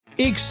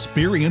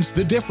Experience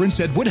the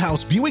difference at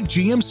Woodhouse Buick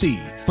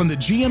GMC. From the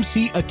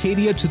GMC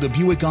Acadia to the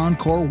Buick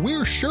Encore,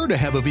 we're sure to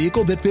have a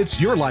vehicle that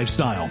fits your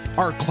lifestyle.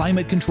 Our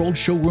climate-controlled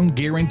showroom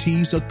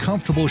guarantees a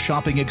comfortable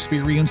shopping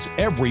experience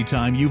every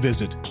time you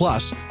visit.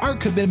 Plus, our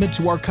commitment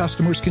to our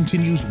customers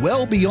continues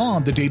well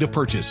beyond the date of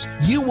purchase.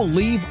 You will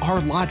leave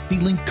our lot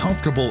feeling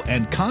comfortable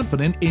and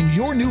confident in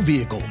your new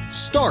vehicle.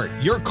 Start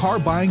your car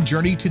buying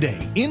journey today,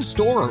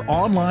 in-store or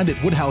online at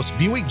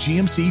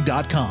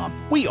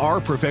WoodhouseBuickGMC.com. We are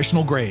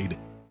professional grade.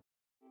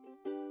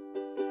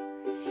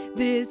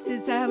 This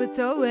is how it's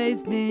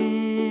always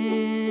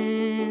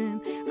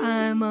been.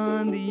 I'm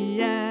on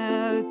the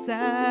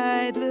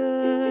outside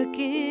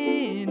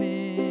looking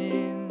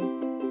in.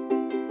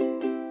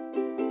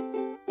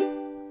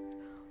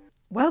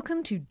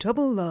 Welcome to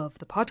Double Love,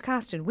 the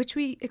podcast in which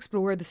we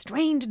explore the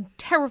strange and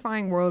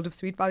terrifying world of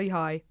Sweet Valley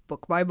High,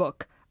 book by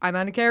book. I'm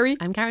Anna Carey.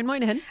 I'm Karen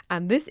Moynihan.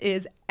 And this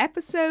is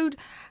episode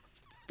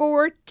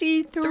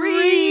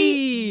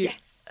 43.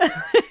 Yes.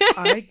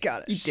 I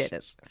got it. You did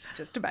it.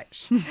 Just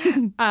about.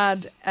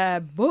 And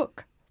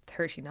book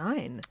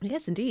 39.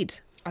 Yes, indeed.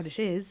 And it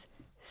is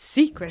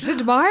Secret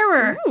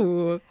Admirer.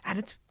 Ooh. And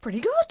it's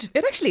pretty good.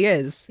 It actually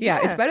is. Yeah,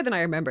 Yeah. it's better than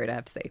I remembered, I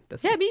have to say.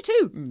 This Yeah, one. me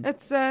too.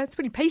 It's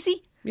pretty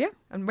pacey Yeah.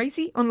 and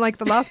racy, unlike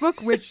the last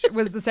book, which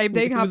was the same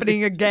thing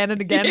happening again and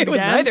again and It was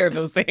again. neither of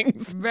those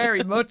things.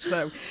 Very much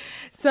so.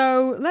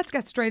 So let's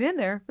get straight in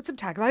there with some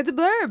taglines and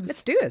blurbs.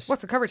 Let's do it.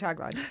 What's the cover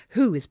tagline?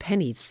 Who is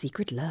Penny's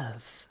secret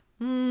love?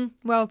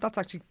 Well, that's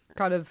actually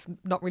kind of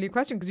not really a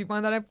question because you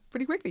find that out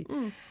pretty quickly.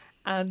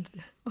 And,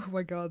 oh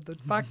my God, the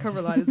back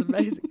cover line is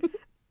amazing.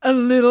 A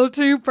little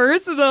too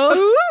personal.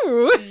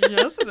 Ooh.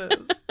 Yes, it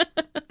is.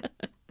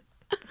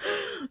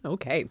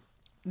 Okay.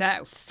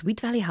 Now, Sweet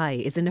Valley High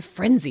is in a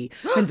frenzy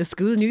when the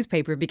school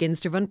newspaper begins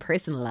to run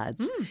personal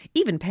ads.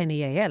 Even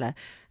Penny Ayala?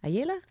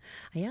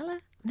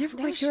 Never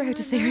quite sure how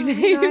to say her name.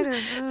 neither,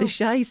 no. The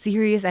shy,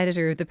 serious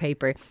editor of the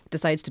paper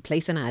decides to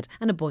place an ad,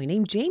 and a boy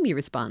named Jamie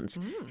responds.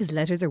 His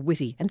letters are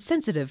witty and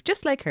sensitive,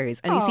 just like hers,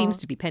 and he seems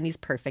to be Penny's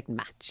perfect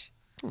match.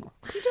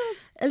 he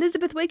does.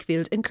 Elizabeth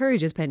Wakefield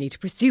encourages Penny to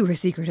pursue her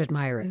secret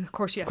admirer. Of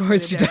course, yes. Of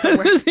course she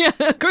does. Yeah,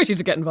 of course she has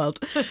to get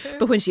involved.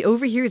 But when she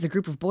overhears a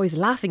group of boys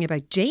laughing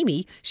about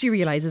Jamie, she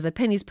realises that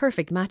Penny's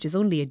perfect match is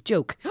only a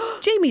joke.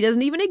 Jamie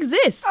doesn't even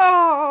exist.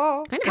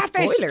 Oh, Kind of a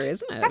catfished. spoiler,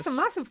 isn't it? That's a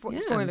massive Yeah.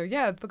 spoiler,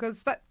 yeah,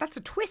 because that's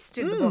a twist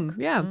in the book.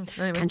 Yeah.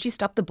 Anyway. Can she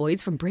stop the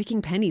boys from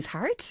breaking Penny's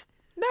heart?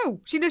 No,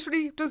 she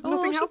literally does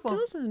nothing helpful. She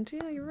doesn't.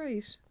 Yeah, you're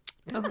right.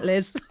 Oh,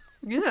 Liz.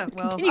 Yeah,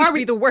 well, Continue to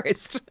be the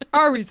worst.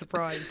 are we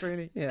surprised,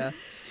 really? Yeah.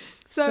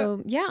 So,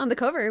 So, yeah, on the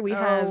cover we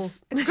have...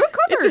 it's a good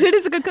cover. It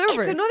is a good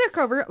cover. It's another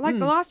cover, like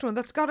the last one,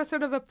 that's got a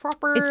sort of a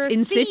proper It's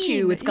in situ.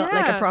 scene. It's got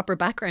like Yeah. a proper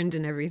background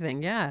and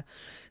everything. Yeah.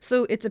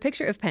 So it's a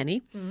picture of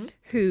Penny,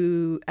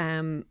 who,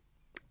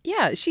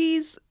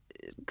 she's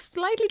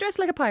slightly dressed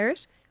like a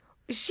pirate.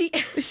 She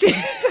She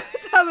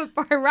does have a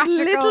piratical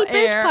little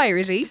bit air.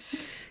 piratey.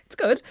 It's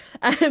good.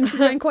 She's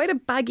wearing quite a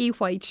baggy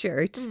white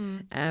shirt,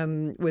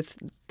 with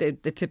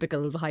the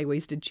typical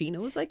high-waisted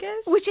chinos, I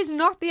guess. Which is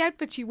not the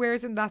outfit she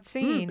wears in that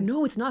scene.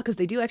 No, it's not, because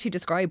they do actually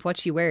describe what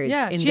she wears.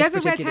 Yeah, in she this has a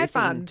red particular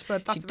headband, scene.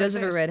 but that's she does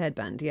about have a it. red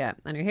headband. Yeah,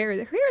 and her hair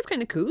is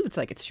kind of cool.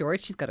 It's short.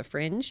 She's got a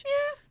fringe.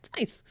 Yeah, it's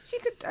nice. She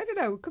could, I don't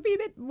know, could be a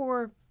bit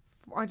more,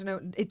 I don't know.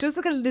 It does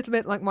look a little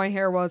bit like my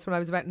hair was when I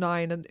was about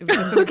 9. And it was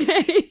just sort of,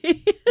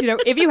 Okay. you know,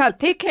 if you had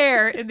thick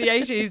hair in the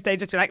 80s, they'd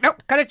just be like, no,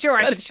 cut it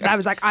short. And I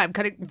was like, I'm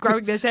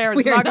growing this hair as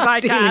We are long as I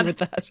not dealing can. with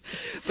that.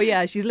 But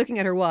yeah, she's looking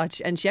at her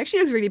watch and she actually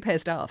looks really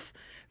pissed off.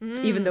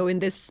 Even though in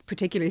this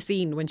particular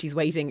scene, when she's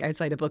waiting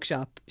outside a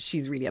bookshop,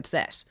 she's really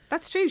upset.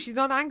 That's true. She's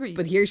not angry.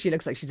 But here she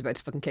looks like she's about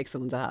to fucking kick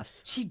someone's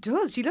ass. she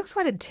does. She looks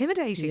quite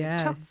intimidating. Yeah.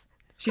 Tough.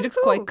 She Kinda looks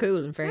quite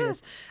cool, in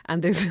fairness.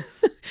 And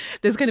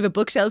there's kind of a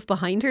bookshelf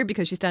behind her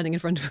because she's standing in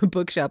front of a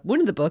bookshop. One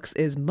of the books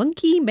is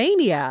Monkey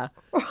Mania.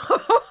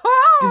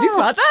 Did you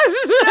spot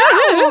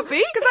that? No,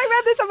 See? because I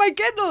read this on my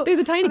Kindle. There's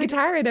a tiny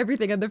guitar and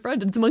everything on the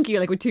front, and it's a monkey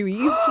like with 2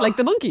 E's, like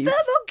the monkeys. The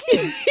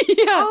monkeys.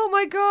 Yeah. Oh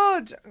my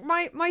God.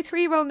 My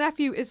 3-year-old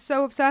nephew is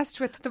so obsessed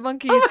with the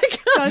monkeys. Oh my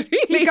God, that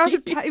He really? got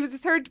it was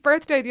his 3rd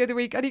birthday the other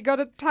week and he got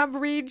a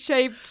tambourine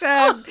shaped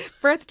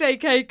birthday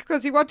cake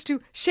because he wanted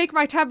to shake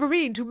my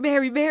tambourine to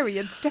Mary Mary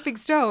and Stepping Oh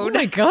Stone.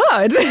 my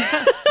God.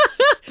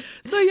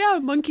 So yeah,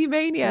 Monkey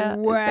Mania is there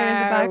in the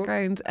Wow.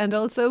 background. And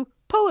also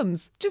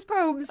poems. Just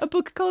poems. A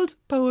book called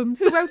Poems.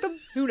 Who wrote them?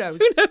 Who knows?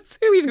 Who knows?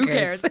 Who even Who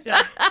cares? cares?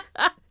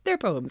 Yeah. They're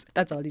poems.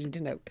 That's all you need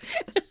to know.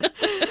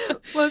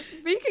 Well,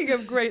 speaking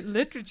of great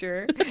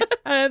literature,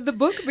 the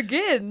book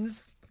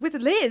begins with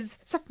Liz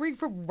suffering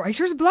from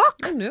writer's block.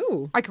 Oh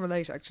no. I can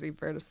relate, actually, in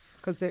fairness,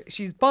 because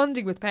she's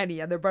bonding with Penny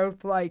and they're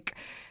both like,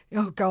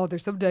 oh God,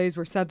 there's some days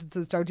where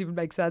sentences don't even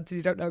make sense and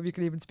you don't know if you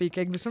can even speak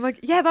English. I'm like,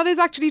 yeah, that is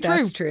actually true.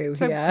 That's true,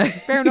 So, yeah.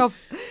 fair enough.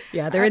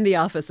 Yeah, they're in the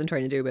office and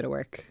trying to do a bit of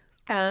work.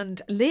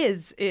 And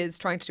Liz is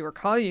trying to do her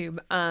column,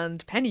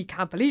 and Penny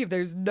can't believe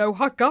there's no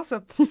hot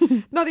gossip,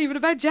 not even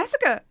about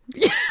Jessica.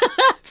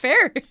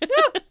 Fair.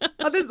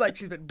 And this is like,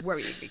 she's been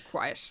worryingly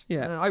quiet.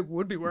 Yeah. I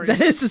would be worried.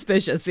 That is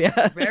suspicious,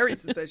 yeah. Very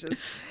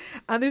suspicious.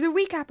 And there's a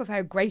recap of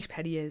how great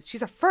Penny is.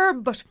 She's a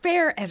firm but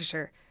fair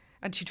editor,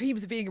 and she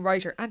dreams of being a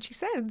writer, and she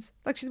sounds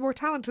like she's more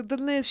talented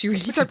than Liz, She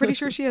really which I'm pretty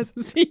sure she is.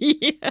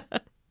 Yeah.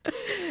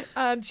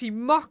 And she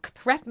mock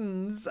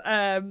threatens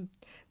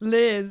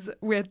Liz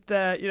with,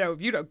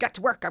 if you don't get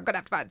to work, I'm going to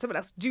have to find someone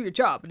else to do your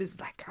job. And Liz is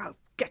like, I'll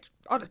get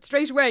on it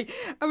straight away.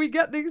 And we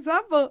get an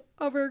example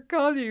of her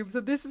column.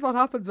 So this is what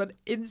happens when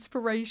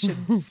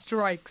inspiration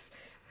strikes.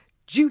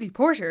 Julie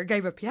Porter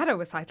gave a piano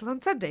recital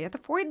on Sunday at the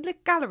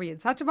Freundlich Gallery in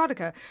Santa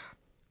Monica.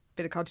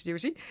 Bit of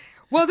continuity.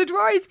 While the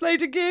Droids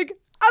played a gig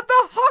at the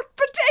Hot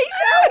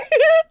Potato.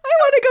 I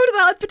want to go to the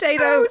Hot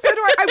Potato. Oh, so do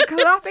I. I'm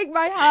clapping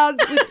my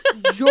hands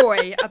with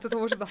joy at the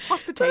thought of the Hot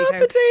Potato. Hot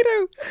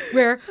Potato.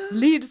 Where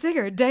lead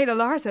singer Dana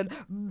Larson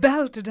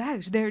belted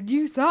out their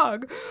new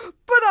song,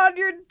 Put On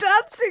Your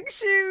Dancing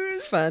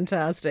Shoes.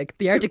 Fantastic.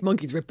 The Arctic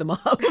Monkeys ripped them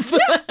off.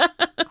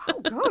 Oh,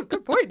 God,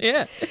 good point.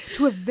 Yeah.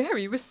 To a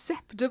very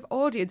receptive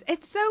audience.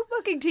 It's so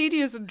fucking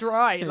tedious and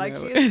dry. Like, know.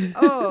 she is,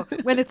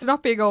 when it's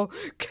not being all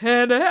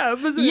Ken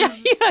Evans. Yeah,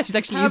 she's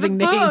actually using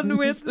fun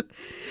names. with.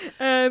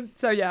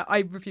 So yeah, I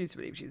refuse to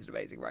believe she's an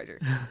amazing writer.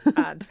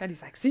 And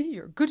Penny's like, see,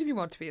 you're good if you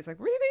want to be. It's like,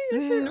 really?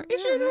 You sure? You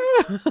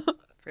sure?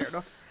 Fair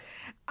enough.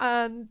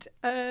 And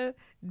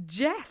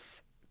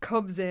Jess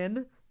comes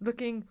in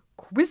looking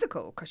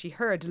quizzical because she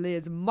heard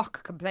Liz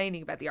mock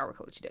complaining about the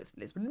Oracle. She knows that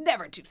Liz would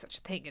never do such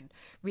a thing in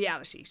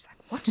reality. She's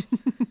like, what?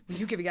 Were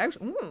you giving out?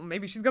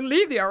 Maybe she's going to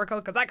leave the Oracle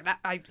because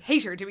I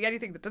hate her doing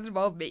anything that doesn't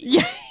involve me.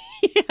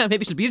 Yeah,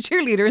 maybe she'll be a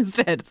cheerleader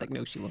instead. It's like,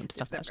 no, she won't.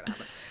 Stop It's never that. gonna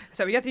happen.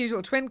 So we get the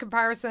usual twin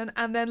comparison,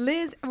 and then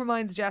Liz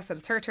reminds Jess that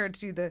it's her turn to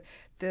do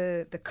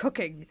the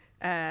cooking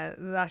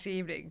that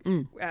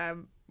evening,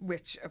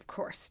 which of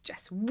course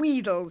Jess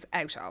wheedles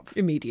out of.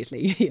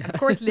 Immediately, yeah. Of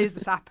course, Liz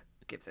the sap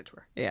gives it to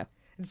her. Yeah.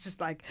 It's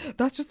just like,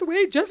 that's just the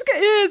way Jessica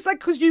is, like,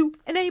 because you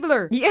enable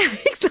her. Yeah,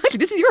 exactly.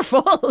 This is your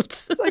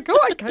fault. It's like,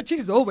 I can't.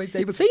 She's always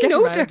able to Say get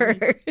no around to her.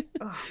 me.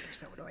 Oh, they're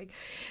so annoying.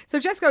 So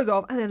Jess goes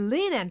off, and then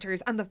Lynn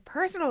enters, and the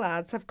personal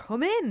ads have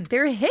come in.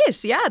 They're a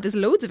hit. Yeah, there's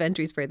loads of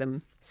entries for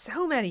them.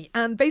 So many.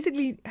 And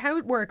basically how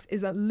it works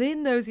is that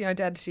Lynn knows the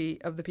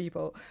identity of the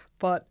people,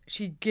 but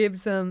she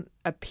gives them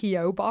a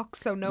PO box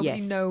so nobody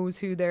Yes. knows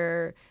who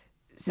they're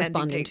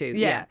Responding to,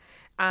 Yeah. yeah.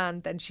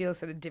 And then she'll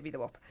sort of divvy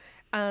them up.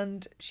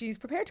 And she's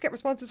prepared to get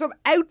responses from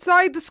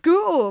outside the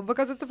school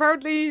because it's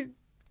apparently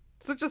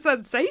such a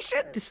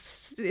sensation.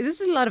 This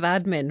is a lot of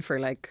admin for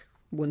like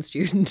one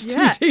student. to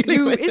Yeah, be dealing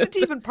who with. isn't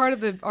even part of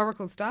the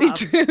Oracle staff.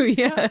 It's true,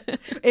 yeah.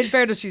 In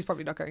fairness, she's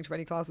probably not going to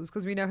any classes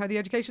because we know how the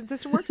education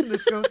system works in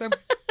this school, so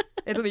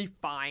it'll be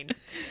fine.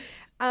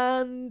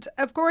 And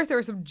of course, there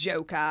are some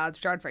joke ads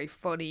which aren't very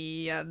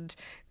funny, and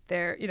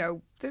they're,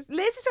 Liz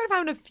is sort of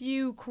having a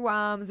few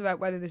qualms about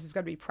whether this is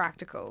going to be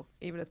practical,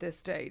 even at this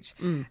stage.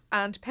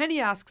 And Penny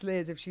asks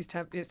Liz if she's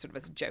tempted, sort of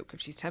as a joke,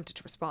 if she's tempted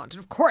to respond. And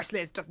of course,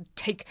 Liz doesn't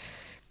take,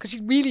 because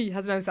she really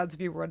has no sense of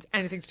humour or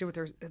anything to do with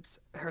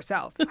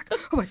herself. It's like,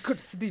 oh my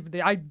goodness, even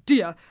the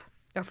idea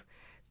of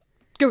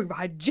going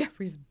behind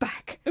Jeffrey's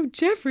back. Oh,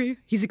 Jeffrey.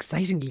 He's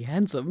excitingly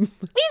handsome.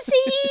 Is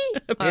he?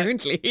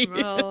 Apparently.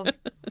 Well,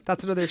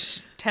 that's another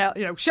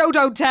show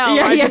don't tell.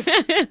 Yeah, right?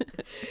 yeah.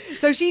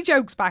 So she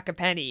jokes back at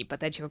Penny,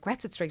 but then she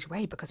regrets it straight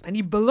away because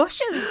Penny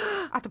blushes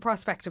at the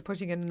prospect of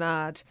putting in an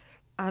ad.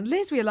 And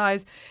Liz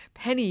realised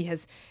Penny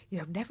has,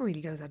 never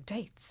really goes on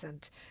dates,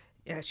 and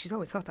she's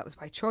always thought that was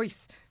by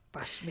choice.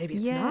 But maybe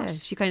it's Yeah, not.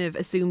 she kind of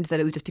assumed that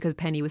it was just because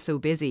Penny was so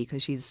busy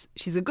because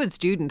she's a good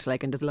student,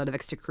 like, and does a lot of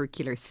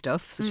extracurricular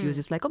stuff. So she was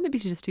just like, oh, maybe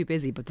she's just too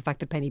busy. But the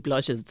fact that Penny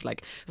blushes, it's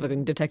like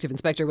fucking Detective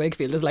Inspector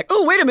Wakefield is like,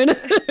 oh, wait a minute,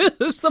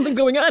 there's something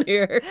going on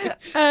here.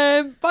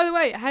 By the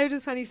way, how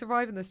does Penny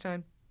survive in this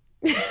town?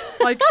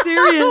 Like,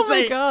 seriously. Oh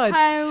my God.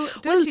 How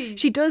does she?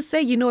 She does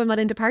say, I'm not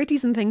into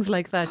parties and things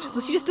like that. So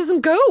she just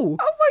doesn't go. Oh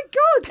my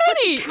God,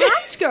 Penny. But she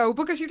can't go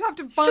because you'd have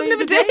to She find doesn't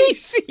have a date.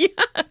 date.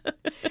 Yeah.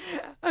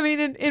 I mean,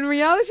 in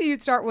reality,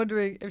 you'd start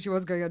wondering if she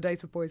was going on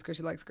dates with boys because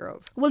she likes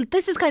girls. Well,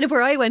 this is kind of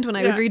where I went when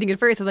I was Yeah. reading it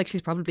first. I was like,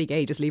 she's probably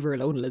gay. Just leave her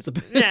alone,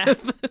 Elizabeth. Yeah.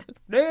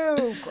 No,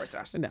 of course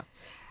not. No.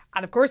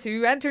 And of course,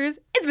 who enters?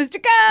 It's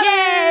Mr. Cal!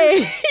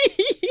 Yay!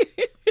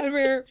 And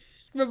we're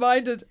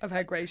reminded of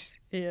how great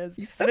he is.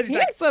 He's so And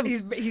then handsome.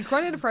 He's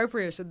quite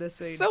inappropriate in this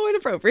scene. So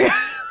inappropriate.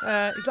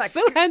 He's like,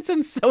 So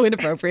handsome, so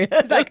inappropriate.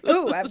 he's like,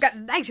 oh, I've got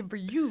an item for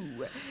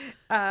you.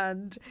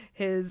 And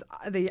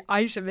the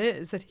item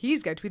is that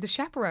he's going to be the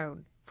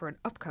chaperone for an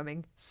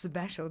upcoming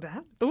special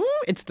dance.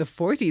 Ooh, it's the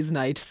 40s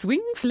night.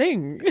 Swing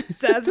fling.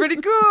 Sounds pretty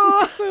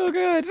cool. So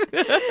good.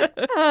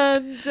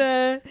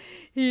 And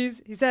he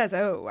says,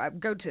 "Oh, I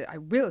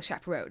will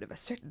chaperone if a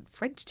certain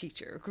French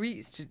teacher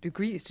agrees to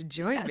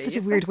join me." It's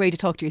such a weird way to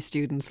talk to your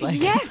students. Like,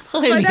 Yes,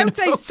 so highly I don't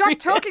say stop inappropriate.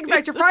 talking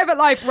about your private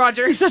life,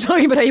 Roger. Stop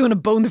talking about how you want to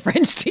bone the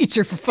French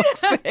teacher, for fuck's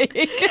sake.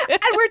 And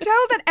we're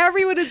told that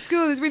everyone in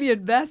school is really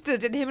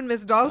invested in him and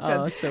Miss Dalton.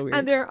 Oh, that's so weird.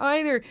 And they're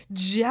either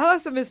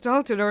jealous of Miss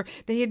Dalton or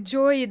they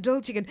enjoy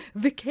indulging in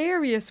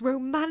vicarious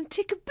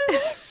romantic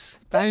bliss.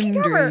 Fucking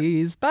hell.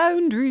 Boundaries.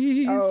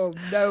 Oh,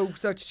 no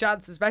such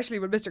chance, especially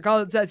when Mr.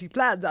 Collins says he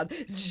plans on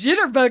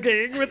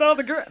jitterbugging with all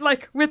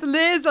the with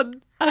Liz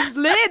and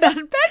Lynn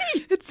and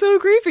Penny. It's so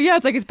creepy. Yeah,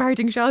 it's like his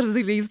parting shot as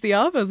he leaves the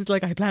office. It's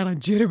like, I plan on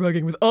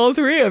jitterbugging with all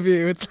three of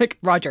you. It's like,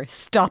 Roger,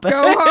 stop it.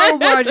 Go home,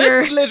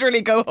 Roger.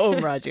 Literally go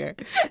home, Roger.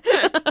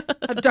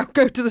 And don't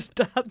go to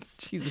the dance.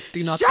 Jesus,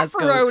 do not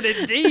Chaperone,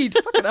 indeed.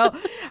 Fucking hell.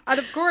 And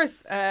of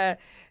course,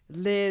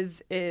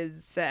 Liz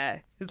is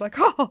like,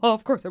 oh,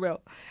 of course I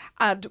will.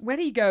 And when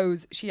he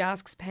goes, she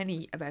asks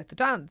Penny about the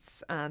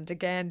dance. And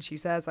again, she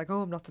says, like,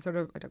 oh,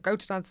 I don't go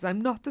to dances.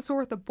 I'm not the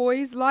sort that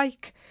boys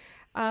like.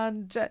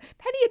 And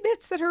Penny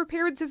admits that her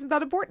appearance isn't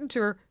that important to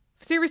her.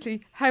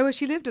 Seriously, how has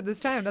she lived in this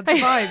town and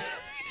survived?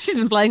 She's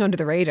been flying under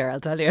the radar, I'll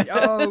tell you.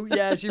 Oh,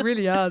 yeah, she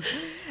really has.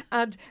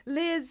 And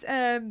Liz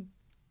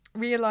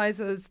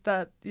realizes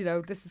that,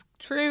 this is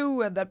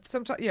true and that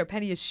sometimes,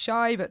 Penny is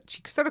shy, but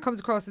she sort of comes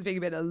across as being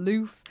a bit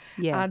aloof.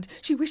 Yeah. And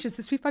she wishes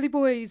the Sweet Valley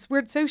Boys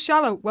weren't so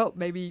shallow. Well,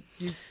 maybe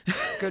you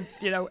could,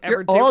 ever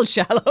You're do. all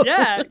shallow.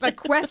 Yeah, like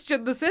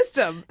question the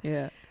system.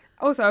 Yeah.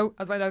 Also,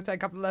 as my notes say, a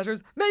couple of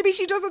letters, maybe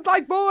she doesn't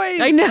like boys.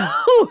 I know.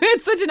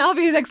 It's such an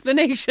obvious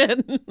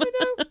explanation. I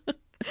know.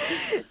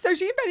 So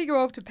she and Penny go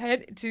off to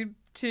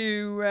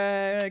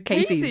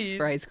Casey's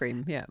for ice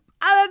cream. Yeah.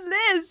 and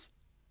Liz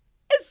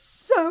is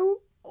so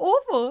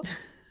awful.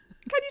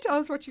 Can you tell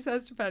us what she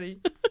says to Penny?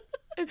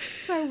 It's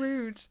so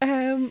rude.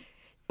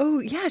 Oh,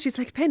 yeah. She's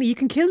like, Penny, you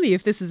can kill me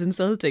if this is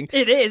insulting.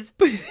 It is.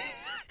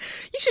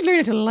 You should learn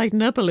how to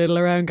lighten up a little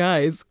around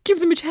guys. Give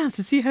them a chance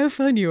to see how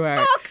fun you are.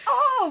 Fuck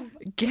off.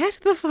 Get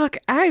the fuck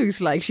out.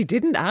 Like, she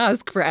didn't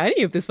ask for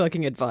any of this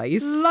fucking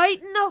advice.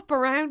 Lighten up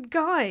around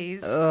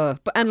guys.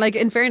 And like,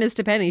 in fairness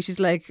to Penny, she's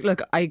like,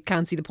 look, I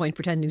can't see the point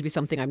pretending to be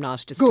something I'm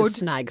not just to Good.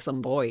 snag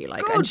some boy.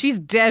 Like, Good. and she's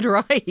dead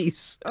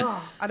right.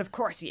 Oh, and of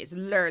course he is.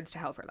 Learns to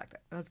help her like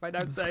that. That's my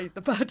notes say.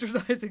 The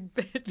patronising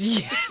bitch.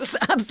 Yes,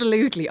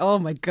 absolutely. Oh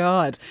my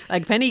God.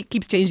 Like, Penny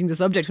keeps changing the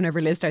subject whenever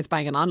Liz starts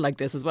banging on like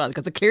this as well,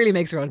 because it clearly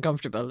makes her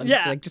uncomfortable. And Yeah.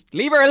 it's like, just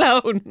leave her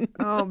alone.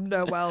 Oh,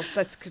 no, well,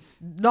 that's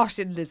not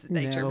in Liz's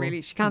nature, No,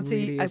 really. She can't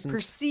see really a isn't.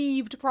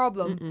 perceived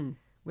problem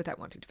without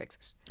wanting to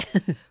fix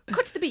it.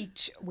 Cut to the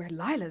beach, where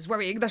Lila's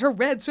worrying that her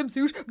red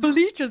swimsuit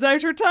bleaches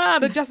out her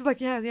tan. And Jess is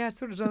like, yeah, it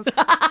sort of does.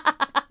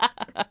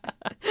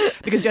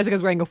 Because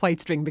Jessica's wearing a white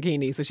string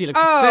bikini, so she looks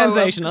Oh,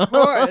 sensational. of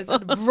course,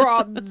 and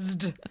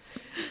bronzed.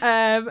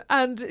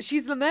 And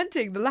she's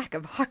lamenting the lack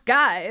of hot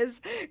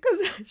guys because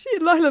she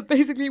and Lila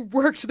basically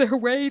worked their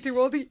way through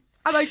all the,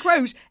 and I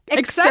quote,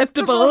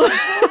 acceptable.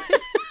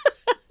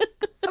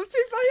 I'm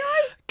Sweet Valley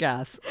High.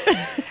 Gas.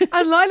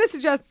 And Lila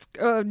suggests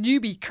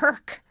newbie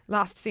Kirk,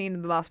 last seen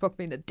in the last book,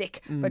 being a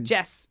dick. But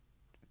Jess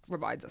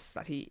reminds us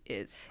that he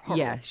is horrible.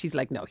 Yeah, she's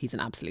like, no, he's an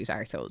absolute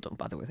arsehole. Don't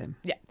bother with him.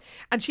 Yeah.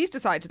 And she's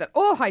decided that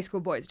all high school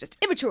boys are just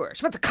immature.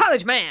 She wants a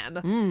college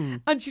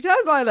man. And she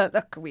tells Lila,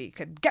 look, we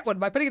can get one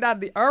by putting it out in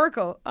the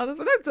Oracle. And that's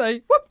what I'd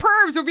say. What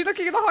pervs would be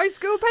looking at the high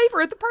school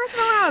paper at the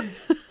personal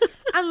ads?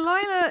 And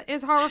Lila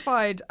is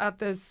horrified at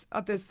this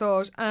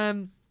thought.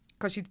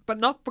 But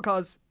not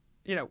because,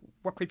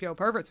 what creepy old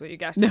perverts will you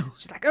get? No.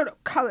 She's like, oh no,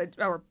 college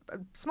or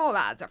small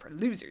ads are for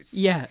losers.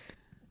 Yeah.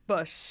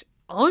 But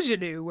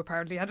Ingenue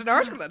apparently had an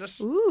article in it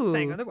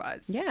saying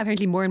otherwise. Yeah,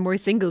 apparently more and more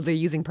singles are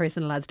using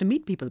personal ads to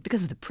meet people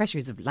because of the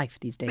pressures of life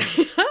these days.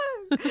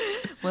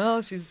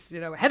 Well, she's,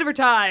 ahead of her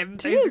time,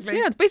 basically.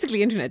 Yeah, it's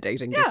basically internet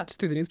dating, Yeah. just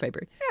through the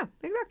newspaper. Yeah,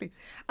 exactly.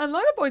 And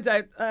Lila points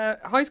out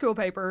high school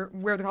paper,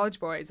 We're the College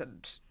Boys,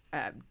 and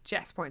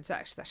Jess points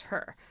out that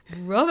her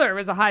brother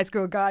is a high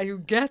school guy who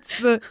gets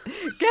the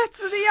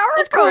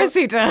Oracle. Of course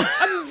he does.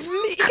 And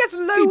he gets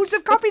loads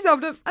of copies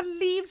of them and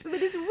leaves them in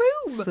his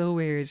room. So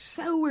weird.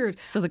 So weird.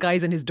 So the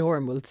guys in his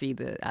dorm will see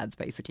the ads,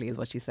 basically, is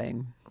what she's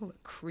saying. Oh, the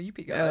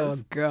creepy Oh,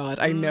 guys. God,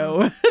 I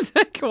know. It's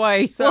like,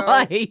 why? So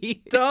Why?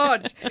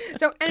 dodge.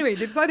 So anyway,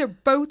 they decide they're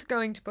both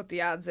going to put the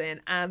ads in,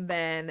 and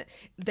then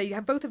they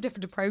both have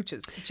different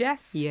approaches.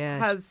 Jess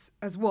Yes.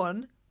 has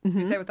one.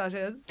 You say what that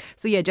is?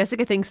 So yeah,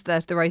 Jessica thinks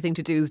that the right thing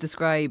to do is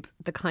describe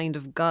the kind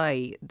of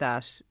guy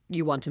that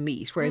you want to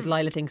meet, whereas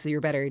Lila thinks that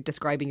you're better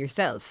describing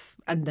yourself,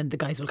 and then the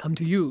guys will come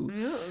to you.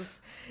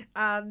 Yes.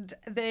 And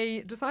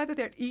they decide that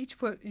they'll each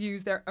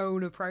use their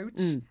own approach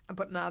and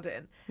put an ad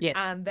in. Yes,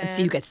 And then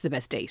see who gets the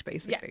best date, yeah,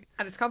 basically.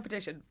 and it's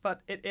competition,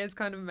 but it is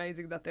kind of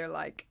amazing that they're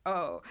like,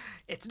 oh,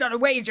 it's not a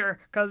wager,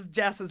 because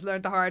Jess has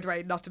learned the hard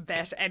way not to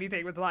bet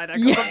anything with Lila,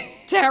 because a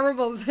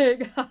terrible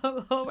thing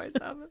will always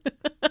happen.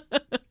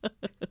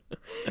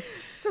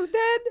 So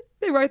then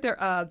they write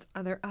their ads,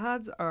 and their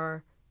ads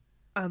are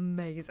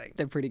amazing.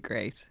 They're pretty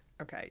great.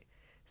 Okay,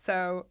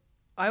 so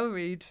I will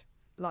read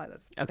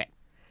Lila's. Okay.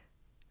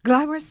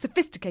 Glamorous,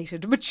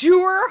 sophisticated,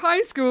 mature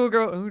high school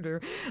girl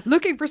owner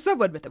looking for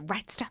someone with the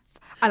right stuff.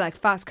 I like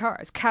fast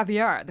cars,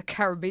 caviar, the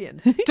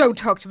Caribbean. Don't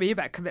talk to me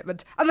about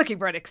commitment. I'm looking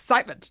for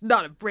excitement,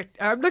 not a bridge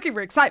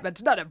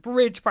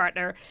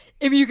partner.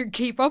 If you can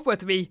keep up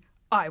with me,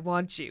 I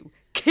want you.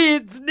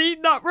 Kids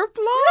need not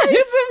reply.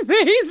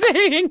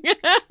 It's amazing.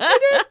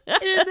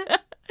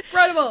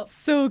 Incredible.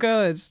 So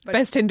good.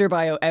 Best Tinder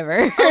bio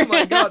ever. Oh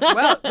my God.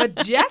 Well, but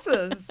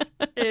Jess's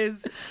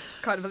is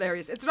kind of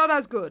hilarious. It's not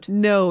as good.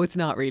 No, it's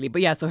not really.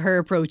 But yeah, so her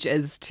approach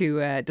is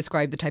to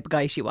describe the type of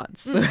guy she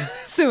wants.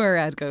 So her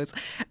ad goes,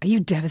 are you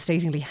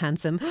devastatingly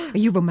handsome? Are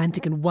you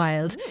romantic and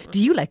wild?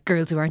 Do you like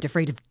girls who aren't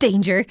afraid of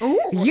danger? Are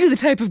you the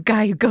type of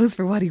guy who goes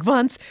for what he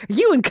wants? Are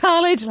you in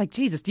college? Like,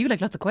 Jesus, do you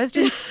like lots of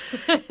questions?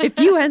 If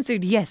you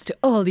answered yes to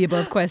all the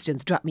above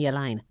questions, drop me a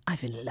line.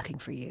 I've been looking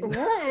for you.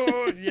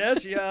 Oh,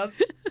 yes, she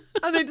has.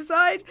 And they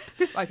decide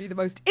this might be the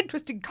most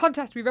interesting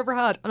contest we've ever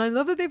had. And I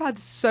love that they've had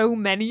so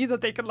many that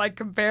they can like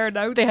compare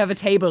now. They have a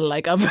table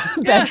like of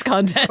best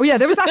contests. Oh yeah,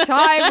 there was that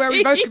time where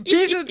we both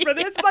competed for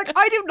this. Like,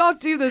 I do not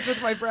do this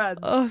with my friends.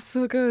 Oh,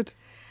 so good.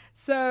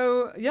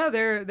 So yeah,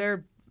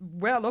 they're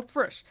well up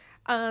for it.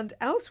 And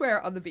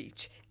elsewhere on the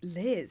beach,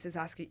 Liz is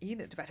asking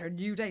Enid about her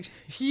new date,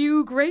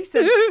 Hugh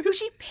Grayson, who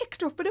she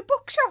picked up in a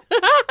bookshop.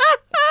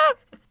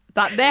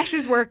 That net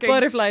is working.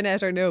 Butterfly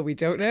net or no, we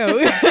don't know.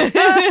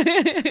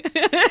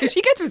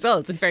 She gets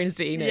results, in fairness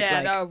to Enid. Yeah,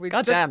 like, no, we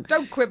God just damn.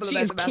 don't quibble about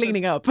She's the methods.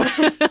 cleaning up.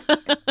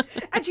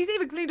 And she's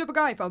even cleaned up a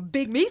guy from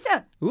Big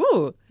Mesa.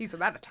 Ooh. He's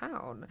from out of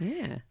town.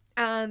 Yeah.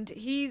 And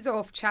he's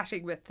off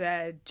chatting with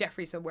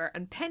Jeffrey somewhere.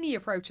 And Penny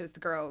approaches the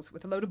girls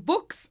with a load of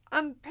books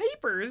and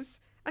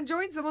papers and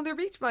joins them on their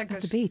beach blanket.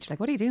 At the beach. Like,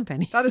 what are you doing,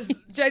 Penny? That is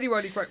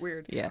genuinely quite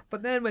weird. Yeah.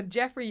 But then when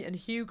Jeffrey and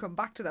Hugh come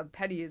back to them,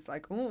 Penny is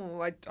like,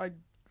 oh,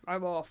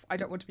 I'm off. I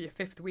don't want to be a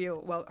fifth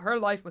wheel. Well, her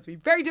life must be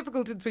very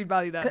difficult in Sweet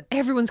Valley then.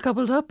 Everyone's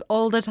coupled up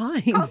all the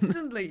time.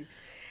 Constantly.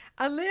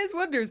 And Liz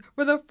wonders,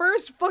 for the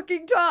first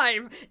fucking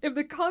time, if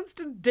the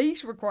constant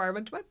date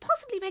requirement might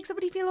possibly make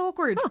somebody feel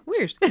awkward. Oh,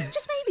 weird.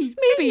 Just maybe.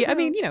 Maybe. I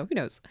mean, who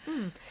knows?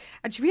 And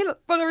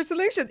but her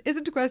solution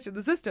isn't to question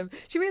the system.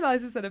 She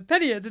realises that if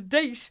Penny had a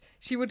date,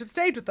 she would have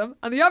stayed with them.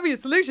 And the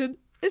obvious solution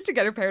is to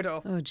get her paired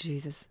off. Oh,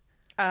 Jesus.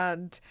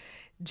 And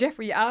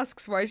Jeffrey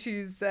asks why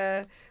she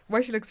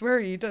looks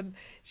worried, and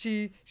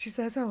she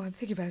says, "Oh, I'm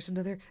thinking about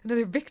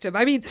another victim.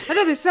 I mean,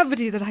 another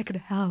somebody that I could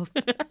help."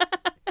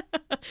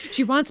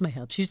 She wants my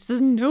help. She just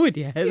doesn't know it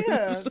yet.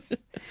 Yes.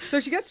 So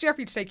she gets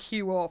Jeffrey to take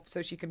Hugh off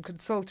so she can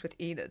consult with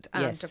Enid,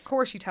 and Yes. of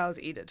course she tells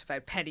Enid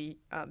about Penny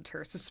and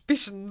her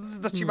suspicions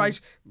that she might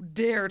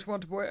dare to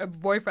want a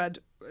boyfriend.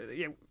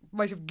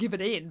 Might have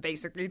given in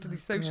basically to the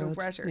social God.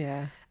 pressure.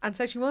 Yeah. And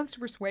so she wants to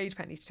persuade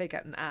Penny to take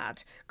out an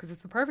ad because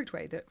it's the perfect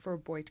way for a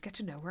boy to get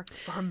to know her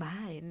for her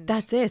mind.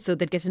 That's it. So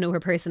they'd get to know her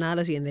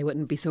personality and they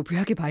wouldn't be so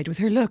preoccupied with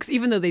her looks,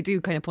 even though they do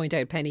kind of point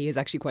out Penny is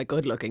actually quite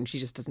good looking. She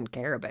just doesn't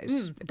care about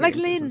Like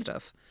appearances Lynn. and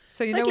stuff.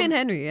 So Like Lynn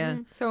Henry, yeah.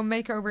 So a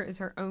makeover is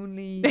her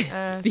only.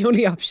 It's the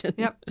only option.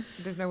 Yep.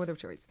 There's no other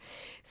choice.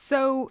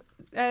 So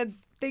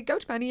they go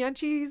to Penny and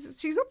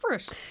she's up for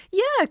it.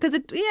 Yeah, because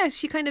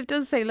she kind of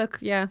does say, look,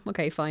 yeah,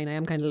 okay, fine, I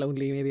am kind of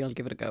lonely. Maybe I'll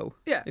give it a go.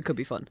 Yeah. It could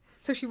be fun.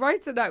 So she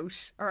writes a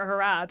note or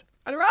her ad,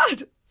 and her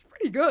ad it's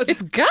pretty good.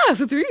 It's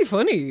gas. It's really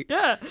funny.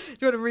 yeah. Do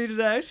you want to read it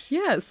out?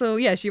 Yeah, so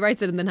she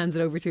writes it and then hands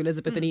it over to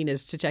Elizabeth and Enid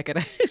to check it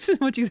out.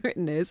 What she's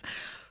written is,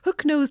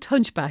 hook-nosed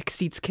hunchback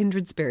seats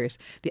kindred spirit.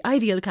 The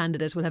ideal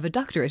candidate will have a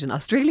doctorate in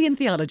Australian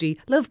theology,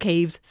 love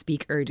caves,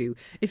 speak Urdu.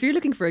 If you're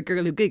looking for a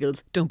girl who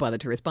giggles, don't bother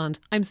to respond.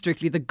 I'm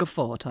strictly the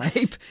guffaw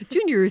type.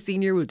 Junior or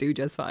senior will do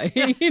just fine.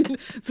 So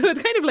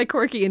it's kind of like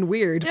quirky and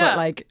weird, Yeah. but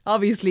like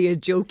obviously a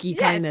jokey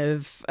kind Yes.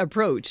 of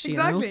approach.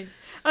 Exactly.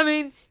 I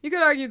mean, you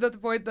could argue that the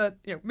point that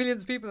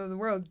millions of people in the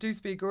world do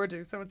speak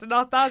Urdu, so it's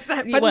not that.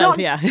 But Well, not,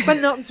 yeah. but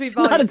not in Sweet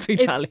Valley. Not in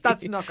Sweet Valley.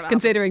 That's not going to happen.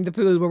 Considering the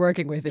pool we're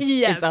working with,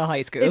 it's a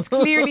high school. It's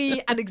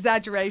clearly an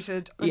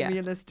exaggerated, Yeah.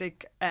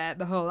 unrealistic.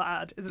 The whole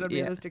ad is an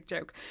unrealistic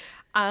joke,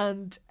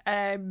 and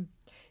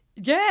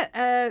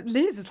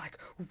Liz is like,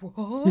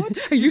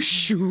 "What? Are you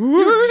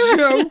sure? You're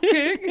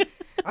joking?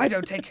 I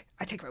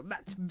take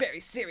romance very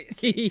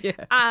seriously."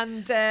 Yeah.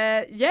 And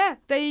they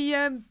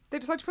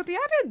decide to put the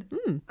ad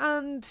in.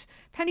 And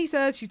Penny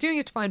says she's doing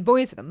it to find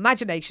boys with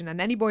imagination, and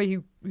any boy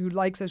who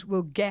likes it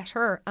will get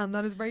her. And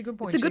that is a very good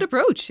point. It's a good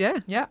approach, yeah.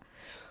 Yeah.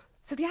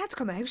 So the ads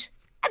come out,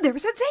 and they're a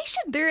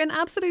sensation. They're an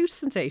absolute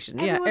sensation.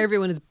 Everyone- Yeah,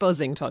 everyone is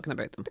buzzing talking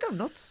about them. They go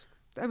nuts.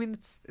 I mean,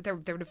 they're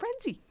in a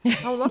frenzy. A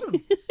whole lot of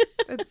them.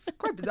 It's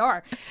quite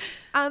bizarre.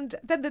 And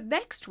then the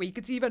next week,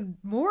 it's even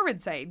more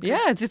insane. 'cause-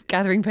 Yeah, it's just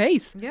gathering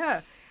pace.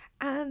 Yeah.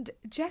 And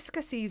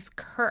Jessica sees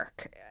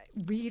Kirk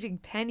reading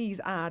Penny's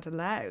ad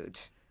aloud.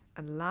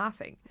 and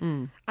laughing.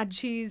 And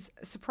she's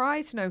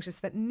surprised to notice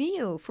that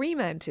Neil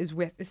Fremont is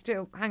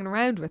still hanging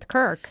around with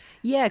Kirk.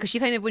 Yeah, because she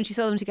kind of, when she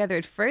saw them together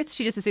at first,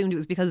 she just assumed it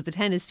was because of the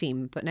tennis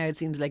team. But now it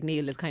seems like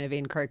Neil is kind of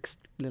in Kirk's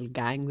little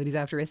gang that he's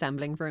after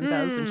assembling for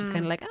himself. And she's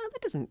kind of like, oh,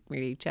 that doesn't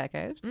really check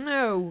out.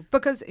 No,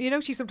 because,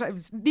 she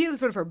sometimes, Neil is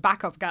sort of her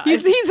backup guy.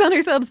 He's on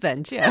her subs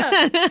bench,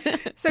 yeah.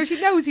 So she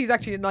knows he's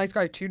actually a nice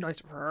guy, too nice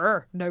for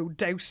her, no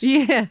doubt.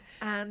 Yeah.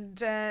 And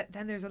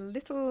then there's a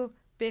little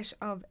bit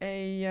of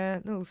a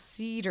little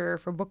cedar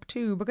from book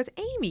 2 because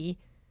Amy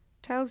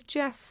tells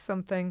Jess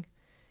something.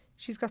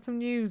 She's got some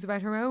news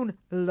about her own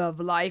love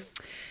life.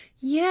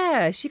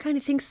 Yeah, she kind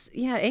of thinks,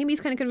 Amy's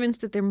kind of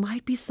convinced that there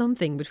might be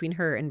something between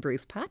her and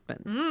Bruce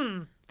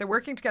Patman. They're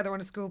working together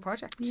on a school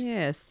project.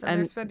 Yes. And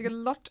they're spending a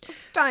lot of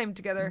time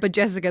together. But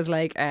Jessica's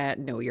like,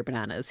 no, you're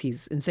bananas.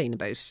 He's insane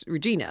about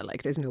Regina.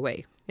 Like, there's no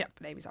way. Yeah,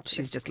 but Amy's optimistic.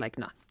 She's just like,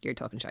 nah, you're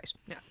talking shite.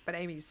 Yeah, but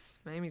Amy's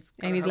like,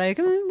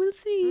 we'll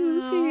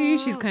see.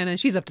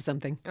 She's up to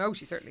something. Oh,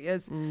 she certainly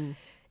is.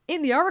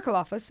 In the Oracle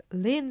office,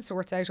 Lynn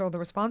sorts out all the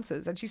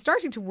responses and she's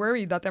starting to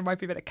worry that there might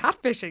be a bit of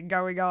catfishing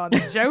going on.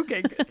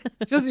 Joking.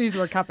 She doesn't use the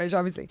word catfish,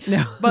 obviously.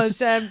 No. But,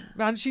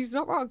 and she's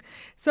not wrong.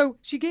 So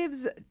she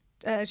gives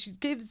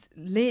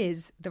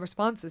Liz the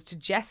responses to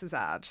Jess's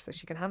ad so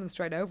she can hand them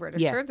straight over.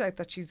 And it turns out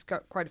that she's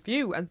got quite a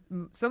few. And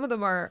some of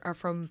them were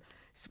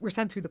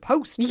sent through the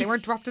post. They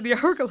weren't dropped in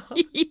the Oracle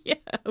office. Yeah,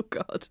 oh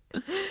God.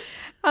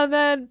 And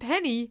then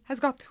Penny has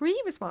got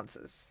 3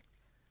 responses.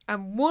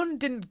 And one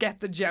didn't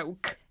get the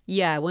joke.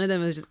 Yeah, one of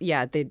them is just,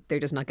 they're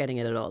just not getting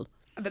it at all.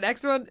 And the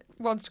next one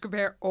wants to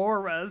compare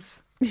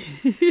auras.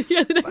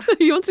 Yeah, the next one,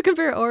 he wants to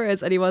compare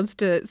auras and he wants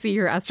to see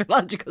her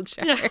astrological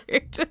chart. Yeah.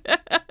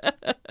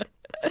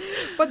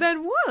 But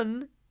then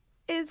one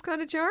is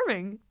kind of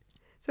charming.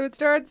 So it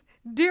starts,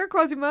 Dear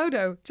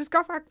Quasimodo, just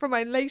got back from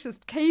my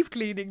latest cave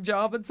cleaning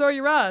job and saw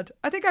your ad.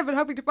 I think I've been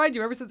hoping to find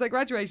you ever since I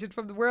graduated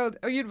from the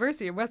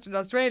University in Western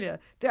Australia.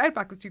 The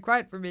outback was too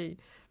quiet for me.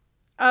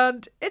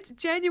 And it's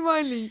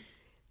genuinely...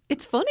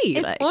 It's funny.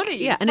 It's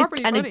funny. Yeah, it's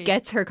properly funny. And it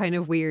gets her kind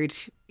of weird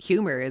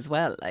humour as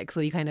well. Like, so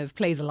he kind of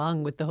plays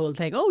along with the whole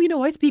thing. Oh,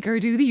 I speak or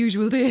do the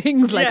usual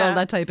things, like all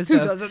that type of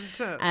stuff. Who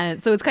doesn't?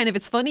 And so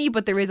it's funny,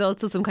 but there is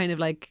also some kind of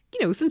like,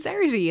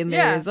 sincerity in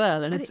there as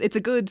well. And it's a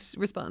good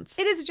response.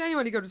 It is a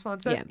genuinely good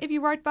response. It says, if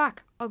you write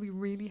back, I'll be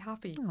really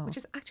happy. Which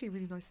is actually a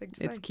really nice thing to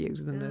say. It's cute,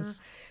 isn't it?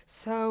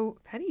 So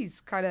Penny's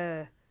kind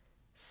of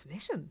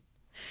smitten.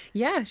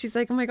 Yeah, she's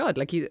like, oh my God,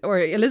 or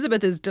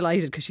Elizabeth is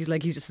delighted because she's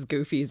like, he's just as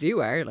goofy as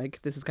you are.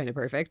 Like, this is kind of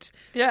perfect.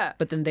 Yeah.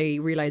 But then they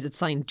realise it's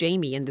signed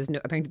Jamie, and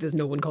apparently there's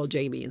no one called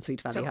Jamie in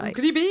Sweet Valley High. Who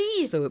could he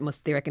be? So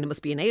they reckon it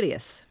must be an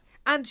alias.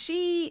 And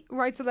she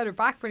writes a letter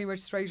back pretty much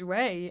straight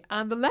away,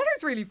 and the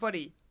letter's really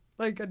funny,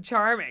 and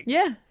charming.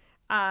 Yeah.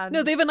 And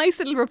no, they have a nice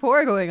little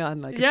rapport going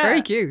on. Like, it's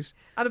very cute.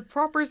 And a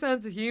proper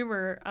sense of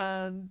humour,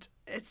 and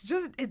it's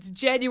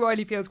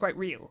genuinely feels quite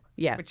real.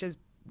 Yeah. Which is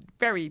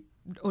very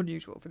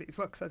unusual for these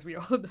books, as we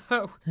all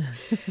know.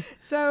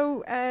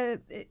 So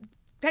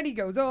Penny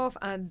goes off,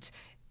 and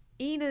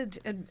Enid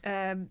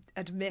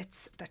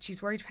admits that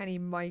she's worried Penny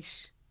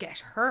might get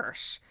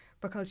hurt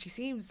because she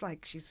seems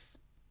like she's,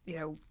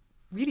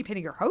 really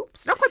pinning her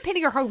hopes. Not quite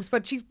pinning her hopes,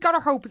 but she's got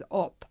her hopes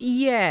up.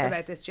 Yeah.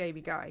 About this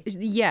Jamie guy.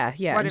 Yeah.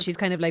 And she's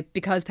kind of like,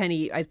 because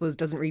Penny, I suppose,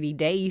 doesn't really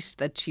date,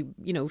 that she,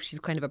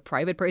 she's kind of a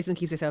private person,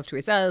 keeps herself to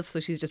herself.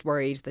 So she's just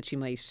worried that she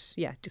might,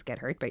 just get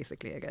hurt,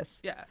 basically, I guess.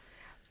 Yeah.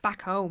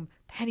 Back home,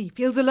 Penny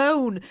feels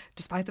alone,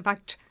 despite the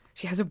fact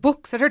she has her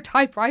books and her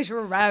typewriter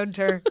around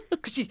her,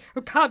 because she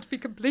can't be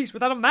complete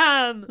without a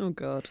man. Oh,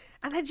 God.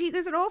 And then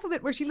there's an awful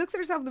bit where she looks at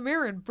herself in the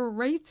mirror and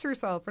berates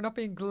herself for not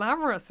being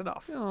glamorous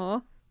enough.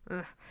 Aww.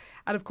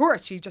 And of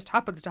course, she just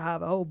happens to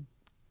have a whole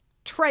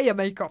tray of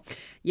makeup.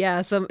 Yeah,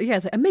 it's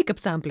a makeup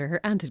sampler her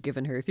aunt had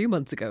given her a few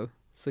months ago.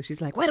 So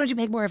she's like, why don't you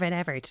make more of an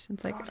effort?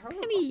 It's like,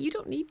 Penny, you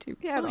don't need to.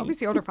 It's fine.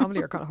 Obviously other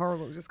family are kind of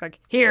horrible. Just like,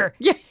 here.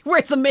 Yeah,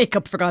 wear some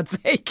makeup, for God's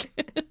sake.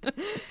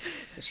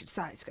 So she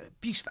decides she's going to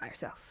beautify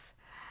herself.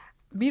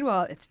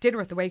 Meanwhile, it's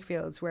dinner at the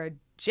Wakefields where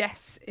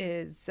Jess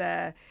is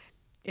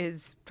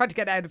trying to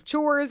get out of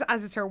chores,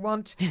 as is her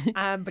wont,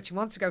 but she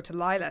wants to go to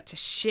Lila to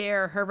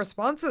share her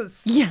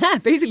responses. Yeah,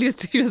 basically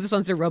she just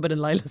wants to rub it in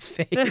Lila's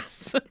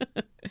face.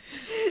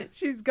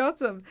 She's got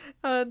some.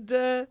 And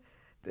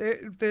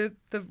the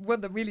one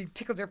that really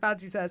tickles her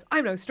fancy says,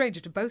 I'm no stranger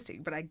to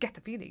boasting, but I get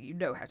the feeling you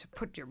know how to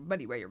put your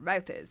money where your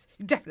mouth is.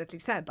 You definitely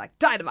sound like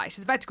dynamite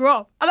is about to go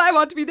off, and I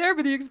want to be there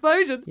for the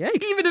explosion.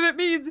 Yikes. Even if it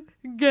means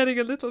getting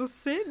a little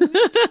singed.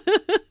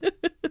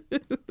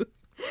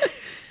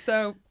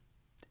 So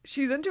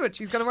she's into it.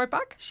 She's going to write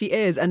back. She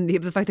is. And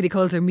the fact that he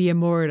calls her Mia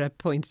Moore at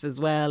point as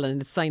well.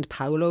 And it's signed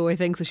Paolo, I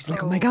think. So she's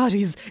like, oh my God,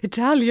 he's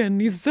Italian.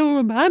 He's so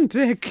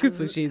romantic.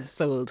 So she's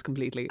sold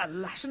completely. A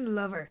Latin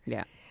lover.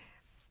 Yeah.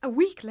 A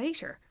week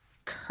later,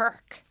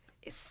 Kirk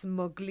is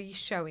smugly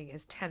showing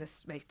his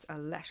tennis mates a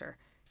letter.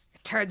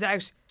 It turns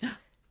out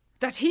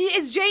that he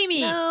is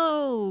Jamie.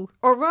 No.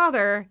 Or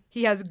rather,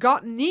 he has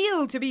got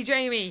Neil to be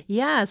Jamie.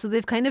 Yeah, so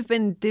they've kind of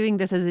been doing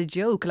this as a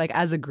joke, like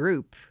as a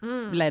group,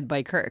 led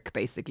by Kirk,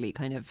 basically,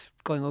 kind of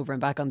going over and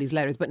back on these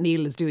letters. But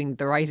Neil is doing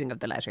the writing of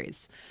the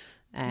letters.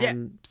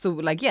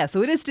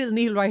 So it is still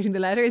Neil writing the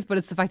letters, but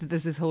it's the fact that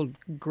there's this whole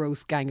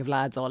gross gang of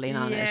lads all in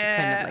on it. It's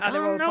kind of like, and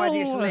they're all no.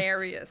 finding it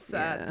hilarious.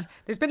 Yeah. And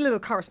there's been a little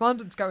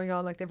correspondence going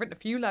on. Like they've written a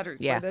few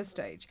letters Yeah. by this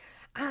stage.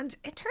 And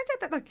it turns out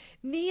that like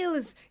Neil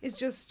is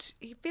just,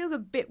 he feels a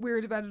bit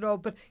weird about it all,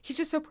 but he's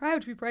just so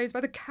proud to be praised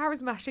by the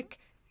charismatic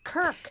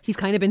Kirk. He's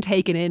kind of been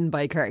taken in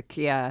by Kirk,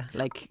 yeah.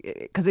 Like,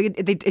 because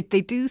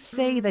they do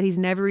say that he's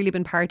never really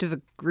been part of a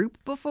group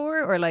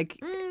before, or like...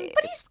 But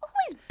he's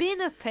always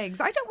been at things.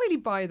 I don't really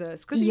buy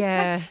this because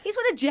Yeah. he's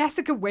one of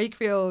Jessica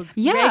Wakefield's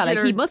Yeah, like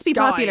regular he must be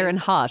popular guys. and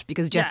hot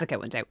because Jessica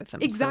went out with him.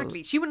 so-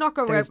 Exactly. She would not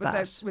go out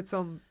there's with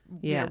some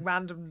Yeah.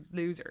 random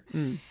loser.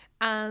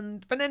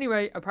 But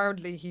anyway,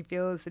 apparently he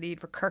feels the need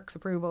for Kirk's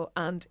approval,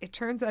 and it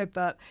turns out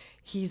that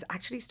he's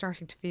actually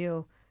starting to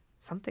feel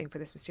something for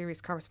this mysterious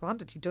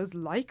correspondent. He does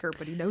like her,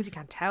 but he knows he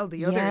can't tell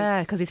the others.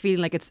 Yeah, because he's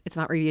feeling like it's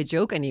not really a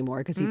joke anymore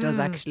because he does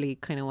actually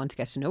kind of want to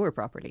get to know her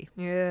properly.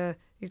 Yeah,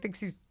 he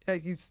thinks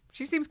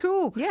she seems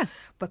cool. Yeah.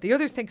 But the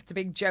others think it's a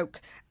big joke,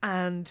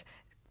 and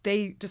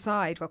they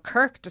decide, well,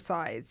 Kirk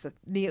decides that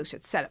Neil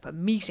should set up a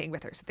meeting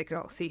with her so they can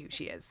all see who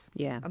she is.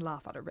 Yeah. And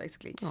laugh at her,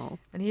 basically. Oh.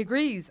 And he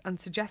agrees and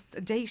suggests a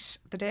date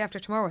the day after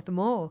tomorrow at the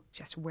mall.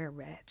 She has to wear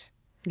red.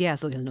 Yeah,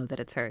 so he'll know that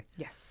it's her.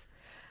 Yes.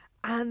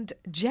 And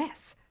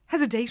Jess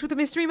has a date with a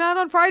mystery man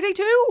on Friday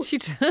too. She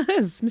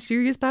does.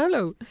 Mysterious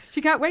Paolo.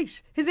 She can't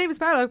wait. His name is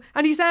Paolo,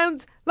 and he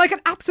sounds like an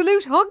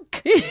absolute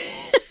hunk.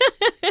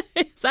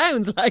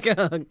 Sounds like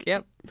a hunk,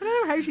 yep. I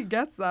don't know how she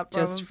gets that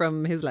from Just him.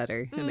 from his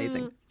letter.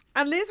 Amazing.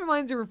 And Liz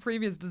reminds her of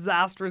previous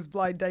disastrous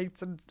blind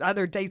dates and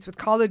her dates with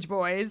college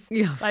boys.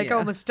 Yeah, like yeah.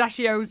 old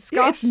mustachio Yeah,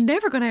 Scott. it's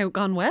never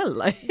gone well.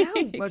 Like. No.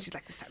 Well, she's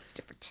like, this time it's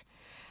different.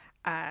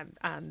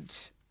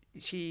 And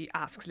she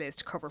asks Liz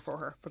to cover for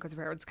her because her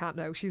parents can't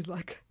know. She's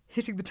like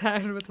hitting the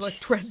town with like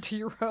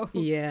 20-year-olds.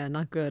 Yeah,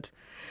 not good.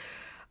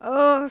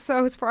 Oh,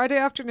 so it's Friday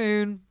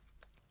afternoon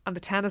and the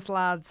tennis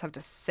lads have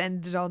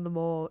descended on the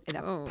mall in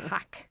a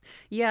pack.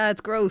 Yeah, it's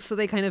gross. So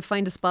they kind of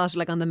find a spot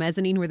like on the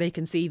mezzanine where they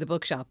can see the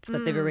bookshop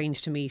that they've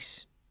arranged to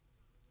meet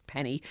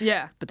Penny.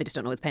 Yeah. But they just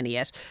don't know it's Penny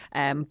yet.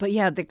 But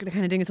yeah, they're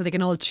kind of doing it so they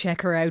can all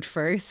check her out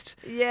first.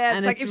 Yeah, it's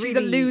And like if she's a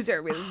really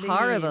loser, we'll leave.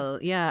 horrible.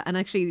 Yeah, and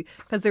actually,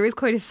 because there is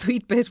quite a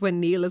sweet bit when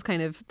Neil is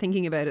kind of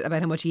thinking about it,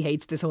 about how much he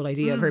hates this whole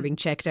idea of her being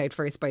checked out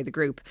first by the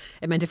group.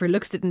 It meant if her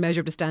looks didn't measure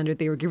up to standard,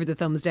 they would give her the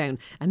thumbs down.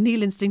 And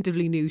Neil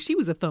instinctively knew she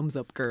was a thumbs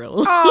up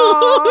girl,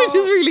 Oh. which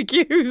is really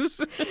cute.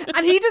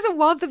 And he doesn't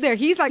want them there.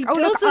 He's like, He oh,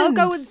 look, I'll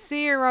go doesn't. and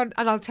see her and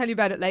I'll tell you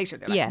about it later.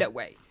 They're like, Yeah. no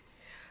way.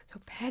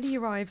 So Penny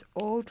arrives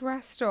all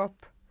dressed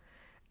up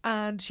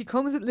and she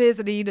comes with Liz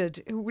and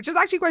Enid, which is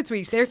actually quite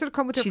sweet. They're sort of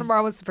come with her She's from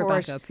Marvel for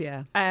Support. backup,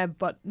 yeah.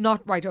 But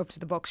not right up to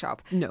the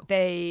bookshop. No.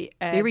 They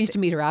Arranged to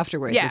meet her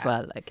afterwards yeah. as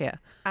well. Like, yeah.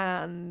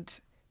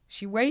 And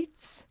she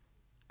waits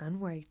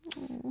and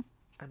waits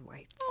and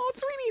waits. Oh,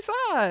 it's really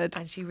sad.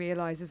 And she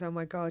realises, oh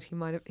my God,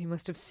 he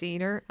must have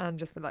seen her and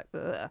just been like,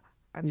 ugh,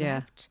 and Yeah.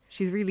 left.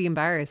 She's really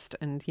embarrassed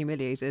and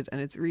humiliated,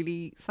 and it's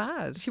really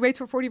sad. She waits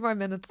for 45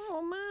 minutes.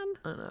 Oh,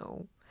 man. I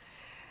know.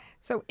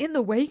 So in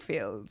the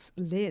Wakefields,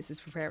 Liz is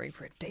preparing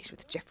for a date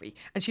with Jeffrey,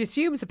 and she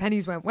assumes the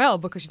Pennies went well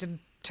because she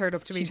didn't turn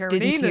up to meet She her.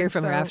 didn't and hear Enid,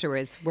 from her so-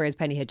 afterwards, whereas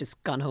Penny had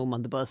just gone home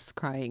on the bus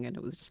crying, and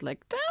it was just like,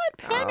 damn it,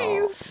 Penny,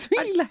 it's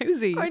really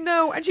lousy. I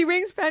know, and she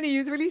rings Penny,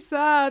 who's really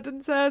sad,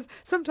 and says,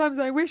 "Sometimes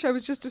I wish I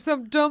was just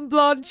some dumb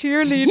blonde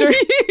cheerleader."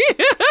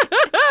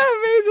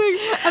 Amazing.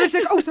 And it's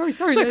like, "Oh, sorry,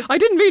 Liz." I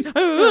didn't mean.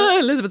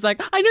 Elizabeth's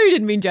like, I know you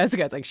didn't mean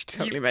Jessica. It's like she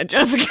totally meant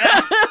Jessica.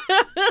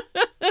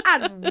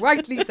 And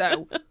rightly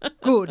so.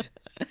 Good.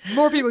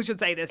 More people should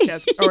say this,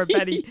 Jess or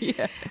Penny.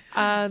 Yeah.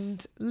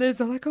 And Liz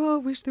are like, "Oh, I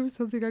wish there was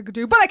something I could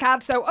do, but I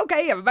can't. So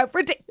okay, I'm about for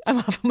a date." I'm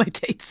off on my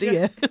date. See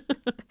ya.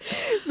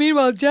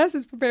 Meanwhile, Jess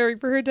is preparing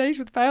for her date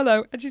with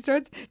Paolo, and she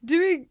starts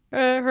doing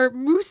her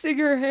moussing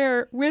her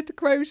hair with,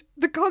 quote,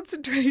 the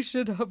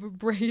concentration of a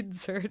brain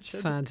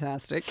surgeon.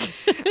 Fantastic.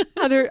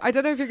 And I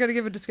don't know if you're going to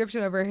give a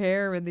description of her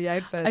hair and the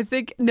outfits. I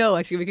think no,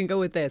 actually, we can go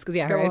with this because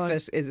yeah, her Go on.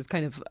 outfit is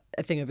kind of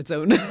a thing of its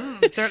own.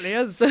 it certainly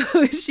is.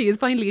 So she has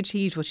finally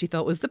achieved what she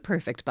thought was the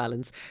perfect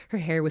balance. Her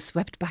hair was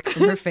swept back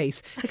from her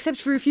face, except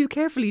for a few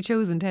carefully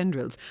chosen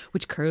tendrils,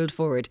 which curled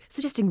forward,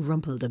 suggesting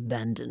rumpled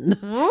abandon.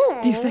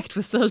 The effect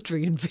was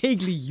sultry and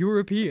vaguely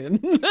European.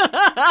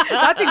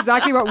 That's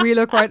exactly what we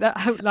look right now,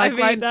 like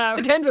right now.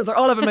 The tendrils are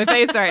all up in my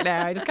face right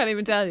now. I just can't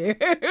even tell you.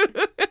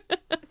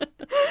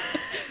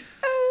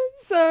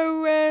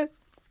 So,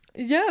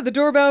 yeah, the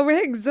doorbell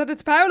rings and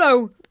it's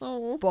Paolo.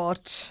 Oh.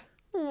 But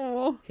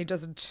Oh. he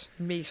doesn't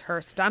meet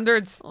her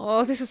standards.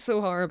 Oh, this is so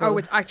horrible. Oh,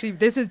 it's actually,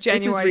 this is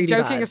genuine. really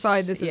Joking bad.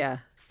 aside, this Yeah. is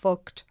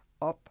fucked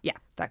up. Yeah.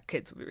 That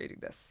kids will be reading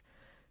this.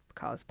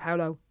 Because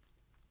Paolo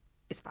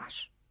is fat.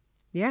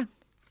 Yeah.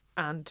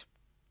 And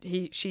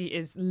she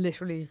is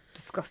literally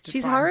disgusted.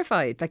 She's by him.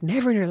 horrified. Like,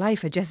 never in her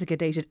life had Jessica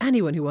dated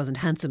anyone who wasn't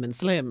handsome and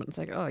slim. And it's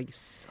like, oh, you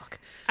suck.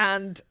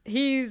 And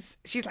she's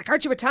like,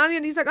 aren't you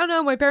Italian? He's like, oh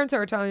no, my parents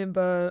are Italian,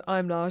 but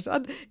I'm not.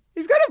 And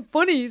he's kind of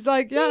funny. He's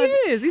like, yeah, He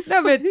is. He's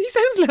no, but he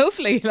sounds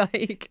lovely.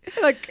 Like,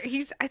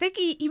 I think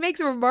he makes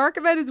a remark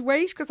about his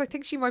weight because I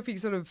think she might be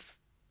sort of,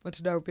 I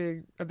don't know,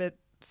 being a bit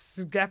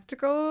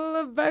skeptical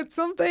about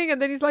something,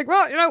 and then he's like,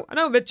 well, I know I'm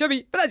a bit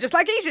chubby, but I just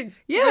like eating.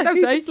 Yeah, I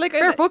he's say, just like,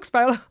 fair fuck,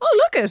 Spell.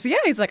 oh, look it. Yeah,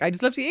 he's like, I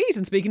just love to eat.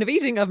 And speaking of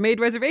eating, I've made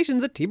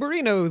reservations at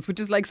Tiburino's, which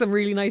is like some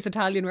really nice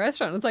Italian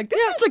restaurant. It's like,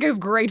 this sounds like a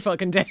great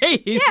fucking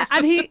day.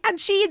 Yeah, and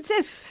she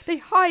insists they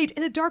hide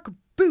in a dark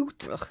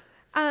booth. Ugh.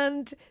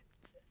 And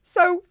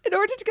so, in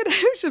order to get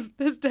out of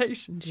this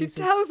date, she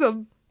tells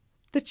him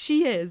that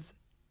she is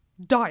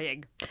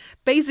dying.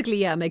 Basically,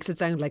 yeah, makes it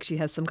sound like she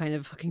has some kind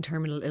of fucking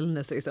terminal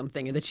illness or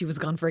something, and that she was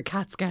gone for a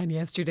CAT scan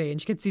yesterday and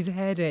she gets these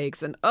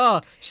headaches, and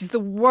she's the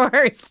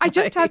worst. I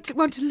just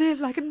want to live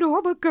like a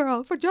normal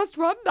girl for just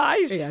one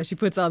night. Yeah, she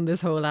puts on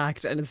this whole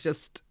act, and it's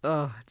just,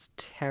 it's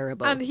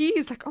terrible. And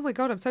he's like, oh my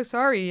God, I'm so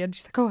sorry. And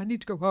she's like, oh, I need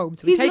to go home.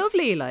 So he's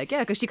lovely, like, yeah,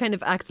 because she kind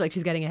of acts like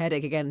she's getting a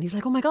headache again. And he's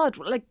like, oh my God,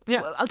 like,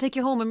 Yeah. I'll take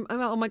you home.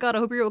 Oh my God, I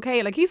hope you're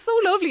okay. Like, he's so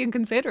lovely and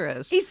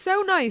considerate. He's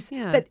so nice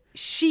Yeah. that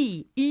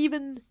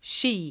even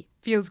she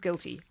feels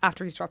guilty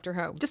after he's dropped her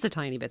home. Just a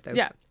tiny bit, though.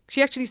 Yeah.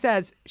 She actually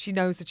says she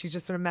knows that she's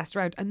just sort of messed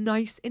around. A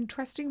nice,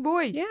 interesting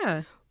boy.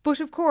 Yeah.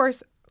 But of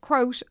course,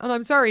 quote, and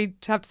I'm sorry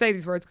to have to say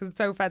these words because it's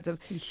so offensive,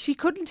 she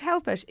couldn't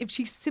help it if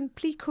she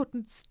simply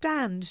couldn't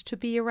stand to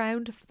be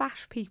around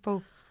fat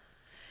people.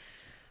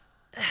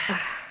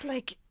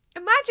 Like,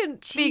 imagine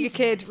being a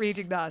kid Jesus.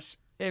 reading that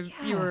if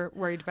you were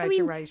worried about I mean,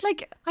 your weight.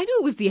 like, I know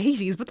it was the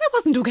 80s, but that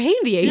wasn't okay in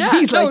the 80s. Yeah,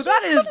 like, no,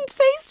 that you is couldn't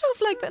say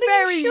stuff like that.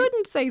 very You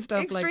shouldn't say stuff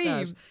like that.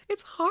 extreme.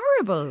 It's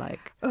horrible,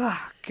 like.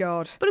 Oh,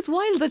 God. But it's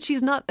wild that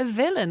she's not a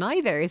villain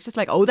either. It's just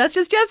like, oh, that's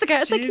just Jessica.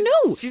 It's like, She's-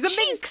 no, she's a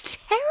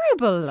minx.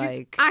 terrible. She's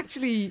Like,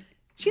 actually...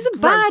 she's a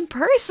gross. bad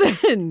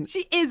person.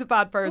 She is a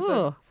bad person.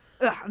 Oh.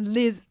 Ugh, and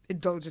Liz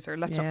indulges her.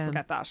 Let's Yeah. not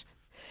forget that.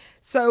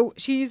 So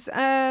she's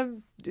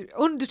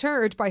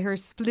undeterred by her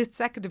split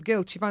second of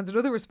guilt. She finds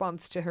another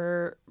response to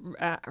her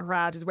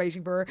ad is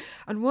waiting for her,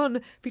 and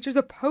one features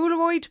a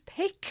Polaroid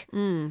pic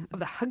of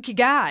the hunky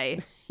guy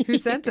who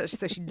sent it,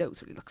 so she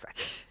knows what he looks like.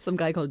 Some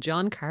guy called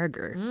John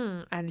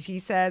Carger. And he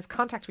says,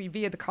 "Contact me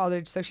via the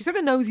college." So she sort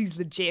of knows he's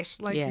legit.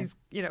 Like Yeah.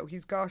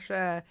 he's got.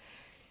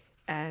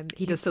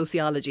 He does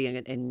sociology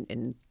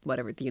in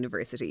whatever, the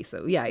university.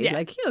 So yeah, he's Yeah.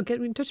 like,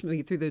 get in touch with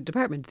me through the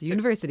department, the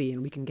university,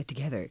 and we can get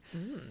together.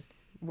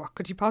 What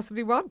could you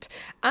possibly want?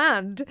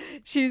 And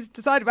she's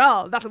decided,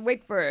 well, that'll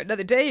wait for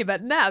another day,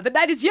 but now the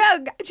night is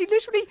young. And she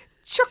literally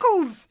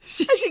chuckles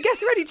as she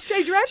gets ready to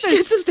change her outfit. She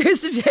gets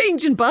upstairs to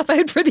change and bop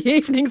out for the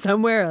evening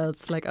somewhere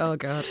else. Like, oh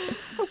God.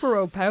 Hope poor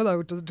old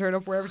Paolo doesn't turn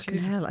up wherever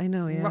she's Hell, I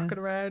know, yeah. rocking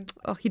around.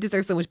 Oh, he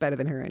deserves so much better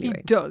than her He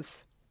anyway.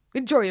 does.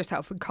 Enjoy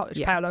yourself in college,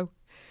 Yeah. Paolo.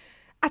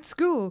 At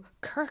school,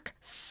 Kirk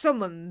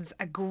summons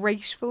a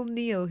grateful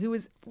Neil, who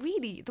is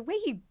really, the way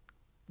he,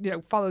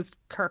 follows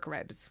Kirk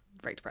around is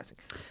very depressing.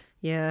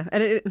 Yeah,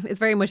 and it's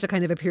very much a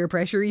kind of a peer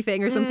pressure-y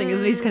thing or something,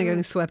 isn't it? He's kind of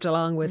getting swept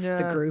along with the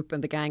Yeah. group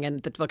and the gang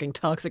and the fucking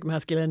toxic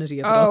masculinity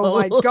of it all. Oh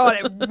my God,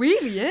 it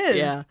really is.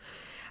 Yeah.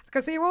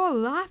 Because they were all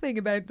laughing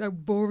about how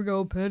boring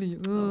old Penny.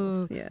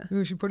 Oh, yeah.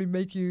 Oh, she'd probably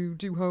make you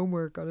do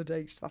homework on a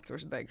date, that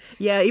sort of thing.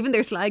 Yeah, even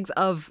their slags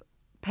of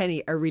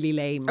Penny are really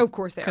lame. Of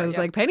course they are, Because,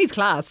 yeah. like, Penny's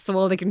class, so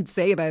all they can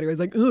say about her is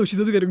like, oh,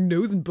 she's only got her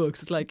nose in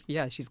books. It's like,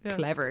 yeah, she's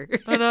clever.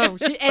 I know.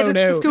 She edits Oh,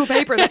 no. the school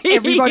paper that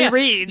everybody Yeah.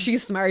 reads.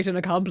 She's smart and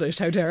accomplished.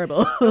 How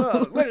terrible.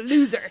 Oh, what a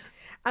loser.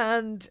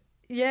 And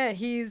yeah,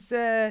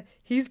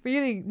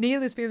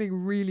 Neil is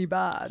feeling really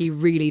bad. He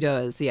really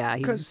does, yeah.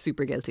 He's 'Cause-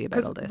 super guilty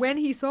about all Because this. when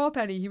he saw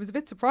Penny, he was a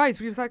bit surprised,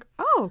 but he was like,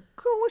 oh,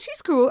 cool, well,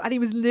 she's cool. And he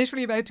was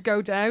literally about to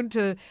go down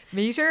to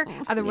meet her,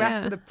 and the rest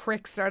yeah. of the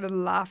pricks started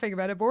laughing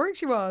about how boring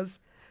she was.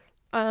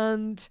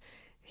 And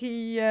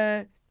he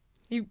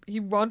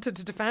wanted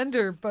to defend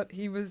her, but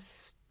he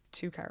was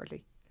too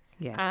cowardly.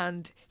 Yeah.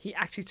 And he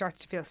actually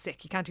starts to feel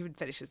sick. He can't even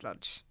finish his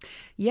lunch.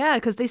 Yeah,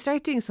 because they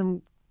start doing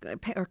some,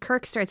 or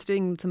Kirk starts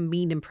doing some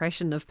mean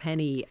impression of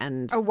Penny,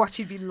 and Oh, what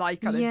she'd be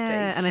like on a date.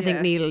 yeah, and I think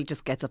yeah. Neil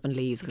just gets up and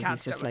leaves because can't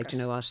he's just stomach like, it. you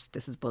know what,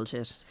 this is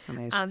bullshit.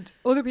 I'm out. And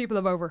other people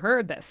have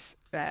overheard this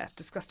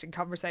disgusting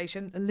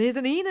conversation. Liz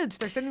and Enid,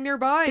 they're sitting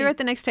nearby. They're at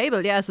the next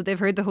table, yeah, so they've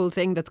heard the whole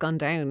thing that's gone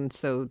down.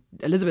 So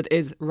Elizabeth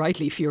is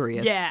rightly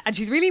furious. Yeah, and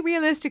she's really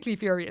realistically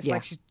furious. Yeah.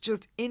 Like, she's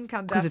just Because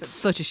incandescent. it's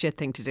such a shit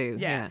thing to do.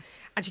 Yeah.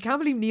 And she can't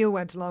believe Neil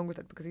went along with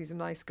it because he's a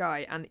nice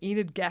guy. And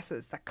Enid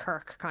guesses that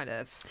Kirk kind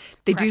of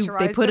They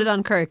pressurised put him. it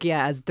on Kirk,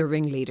 yeah, as the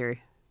ringleader.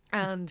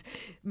 And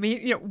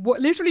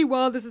literally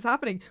while this is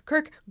happening,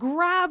 Kirk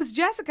grabs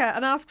Jessica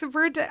and asks her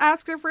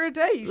for a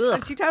date,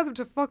 and she tells him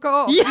to fuck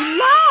off. Yeah. He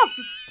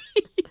laughs.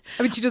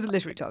 I mean, she doesn't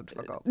literally tell him to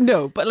fuck off.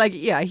 No, but like,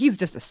 yeah, he's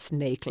just a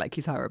snake. Like,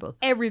 he's horrible.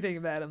 Everything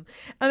about him.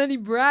 And then he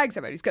brags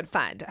about he's going to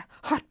find a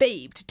hot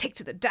babe to take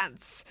to the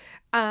dance.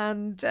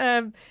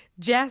 And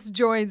Jess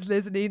joins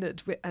Liz and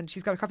Enid, and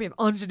she's got a copy of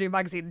Ingenue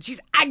magazine, and she's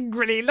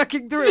angrily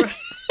looking through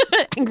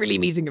it. Angrily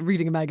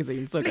reading a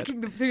magazine. So good.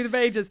 Flicking through the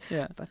pages.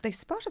 Yeah. But they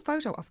spot a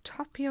photo of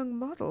top young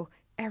model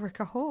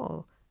Erica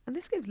Hall. And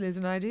this gives Liz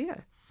an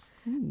idea.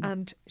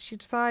 And she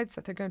decides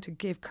that they're going to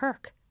give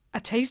Kirk a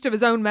taste of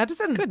his own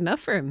medicine. Good enough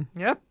for him.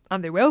 Yep,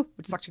 and they will,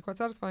 which is actually quite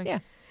satisfying. Yeah.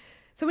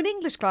 So in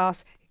English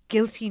class,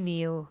 guilty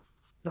Neil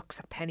looks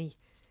at Penny.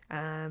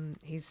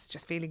 He's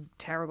just feeling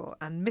terrible.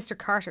 And Mr.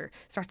 Carter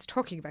starts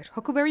talking about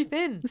Huckleberry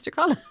Finn. Mr.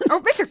 Collins. Oh,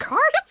 Mr.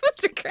 Carter? That's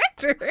Mr.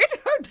 Carter. I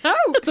don't know.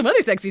 That's some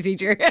other sexy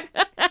teacher. Where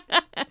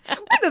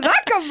did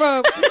that come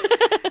from?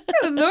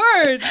 Good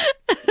Lord.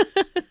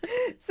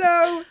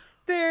 So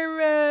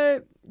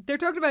they're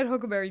talking about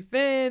Huckleberry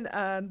Finn,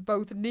 and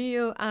both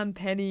Neil and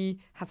Penny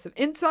have some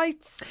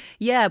insights.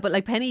 Yeah, but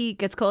like Penny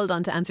gets called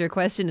on to answer a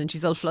question and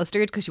she's all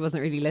flustered because she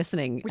wasn't really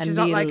listening. Which and is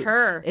not Neil, like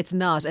her. It's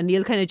not. And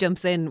Neil kind of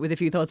jumps in with a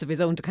few thoughts of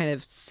his own to kind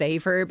of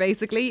save her,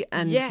 basically.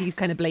 And he Yes.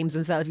 kind of blames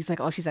himself. He's like,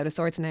 oh, she's out of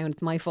sorts now and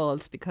it's my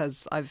fault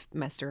because I've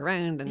messed her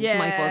around and it's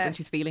my fault Yeah. and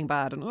she's feeling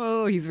bad. And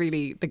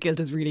the guilt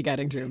is really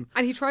getting to him.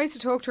 And he tries to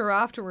talk to her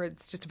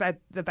afterwards just about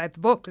the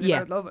book, because Yeah.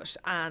 they both love it.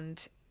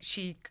 And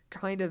she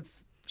kind of...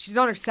 She's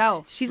not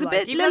herself. She's a like,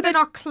 bit- even little though they're bit-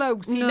 not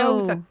close. He No.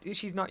 knows that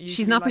she's not usually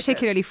She's not like this.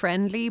 particularly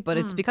friendly, but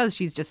it's because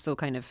she's just so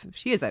kind of...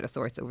 She is out of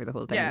sorts over the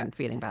whole thing Yeah. and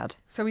feeling bad.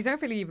 So he's now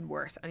feeling even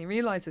worse, and he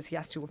realises he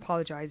has to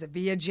apologise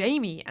via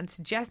Jamie and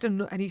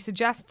he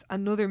suggests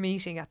another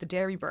meeting at the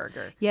Dairy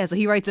Burger. Yeah, so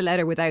he writes a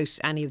letter without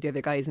any of the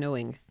other guys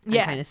knowing. And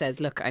Yeah. kind of says,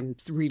 look, I'm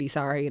really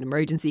sorry, an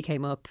emergency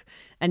came up.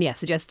 And yeah,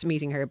 suggests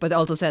meeting her, but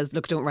also says,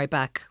 look, don't write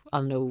back.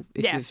 I'll know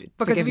if Yeah, you've because if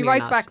forgiven he me or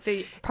writes not. back,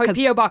 the 'Cause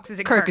P.O. box is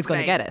in Kirk Kirk's is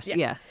going to name. get it,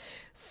 yeah.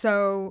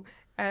 So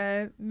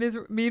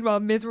meanwhile,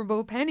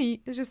 miserable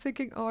Penny is just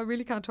thinking, oh, I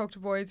really can't talk to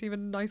boys, even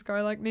a nice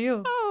guy like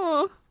Neil.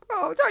 Oh,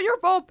 It's not your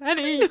fault,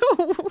 Penny.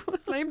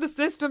 Blame the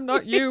system,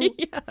 not you.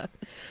 yeah.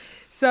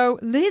 So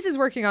Liz is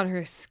working on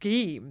her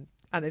scheme,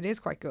 and it is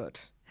quite good.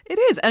 It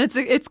is, and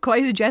it's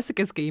quite a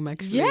Jessica scheme,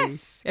 actually.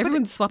 Yes, but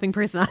Everyone's swapping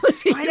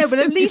personalities. I know, but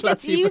at least Lots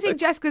it's of people. using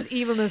Jessica's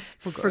evilness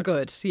for good. For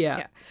good,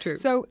 yeah. True.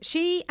 So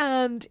she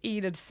and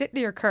Enid sit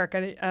near Kirk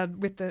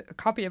and with a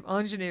copy of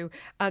Ingenue,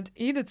 and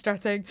Enid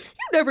starts saying,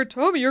 "You never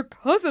told me your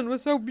cousin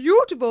was so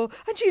beautiful,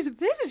 and she's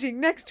visiting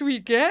next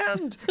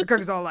weekend." And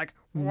Kirk is all like,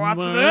 "What's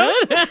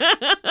this?"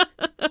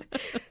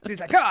 So he's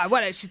like, "Oh,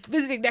 well, she's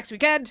visiting next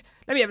weekend.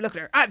 Let me have a look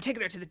at her. I'm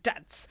taking her to the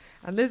dance."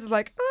 And Liz is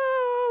like,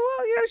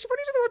 "Oh, well, she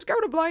probably doesn't want to go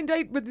on a blind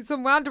date with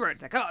some wanderer."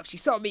 It's like, "Oh, if she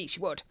saw me, she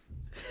would."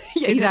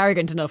 Yeah, he's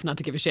arrogant enough not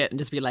to give a shit and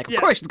just be like, of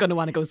course she's going to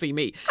want to go see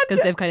me.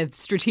 Because they've kind of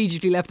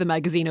strategically left the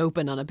magazine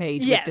open on a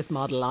page with this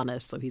model on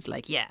it. So he's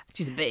like, yeah,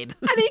 she's a babe.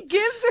 And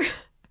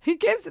he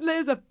gives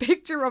Liz a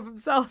picture of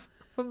himself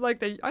from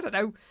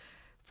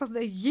from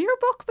the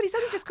yearbook, but he's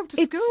only just come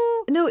to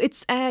school. No,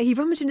 it's he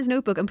rummaged in his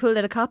notebook and pulled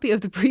out a copy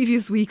of the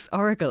previous week's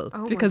Oracle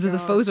because there's a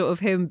photo of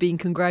him being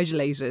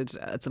congratulated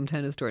at some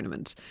tennis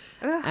tournament.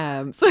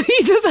 So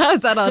he just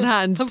has that on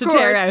hand to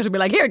tear out and be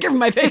like, here, give him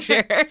my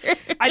picture.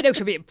 I know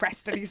she'll be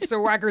impressed, and he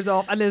swaggers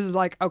off, and Liz is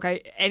like,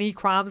 okay, any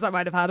qualms I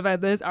might have had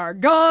about this are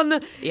gone.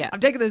 Yeah. I'm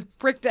taking this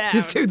prick down.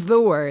 This dude's the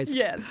worst.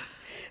 Yes.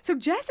 So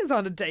Jess is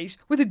on a date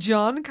with a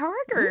John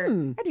Carger,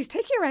 and he's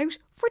taking her out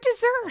for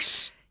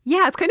dessert.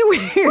 Yeah, it's kind of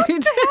weird.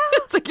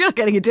 It's like, you're not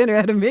getting a dinner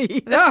out of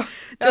me. No.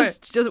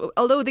 just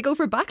although they go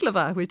for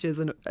baklava, which is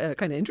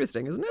kind of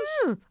interesting, isn't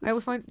it? I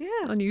always find,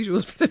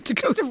 unusual for them to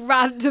go just a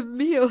random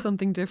meal.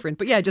 something different.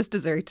 But yeah, just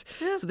dessert.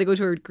 Yeah. So they go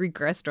to a Greek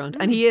restaurant,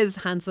 and he is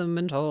handsome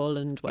and tall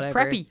and whatever.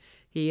 preppy.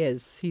 He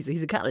is.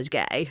 He's a college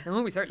guy.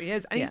 Oh, he certainly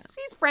is. And Yeah.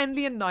 he's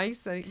friendly and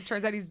nice. And it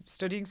turns out he's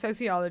studying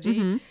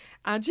sociology.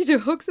 And she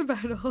talks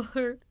about all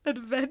her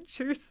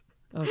adventures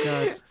Oh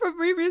god. from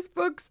previous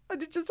books.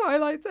 And it just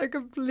highlights how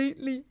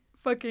completely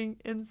fucking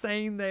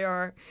insane they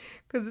are.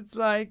 Because it's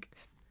like,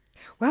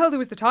 well, there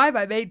was the time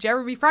I made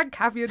Jeremy Frank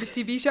happy on his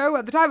TV show,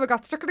 and the time I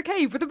got stuck in a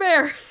cave with a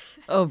bear.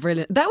 Oh,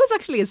 brilliant. That was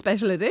actually a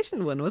special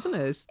edition one, wasn't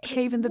it?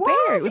 Cave in the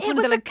Bear. It was one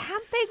of the a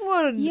camping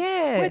one.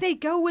 Yeah. Where they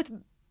go with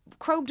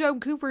Chrome Dome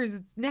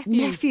Cooper's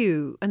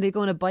nephew. and they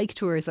go on a bike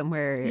tour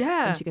somewhere.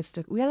 Yeah. And she gets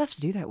stuck. We'll have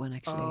to do that one,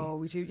 actually. Oh,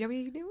 we do. Yeah,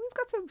 we've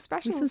got some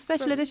specials. Some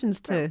special editions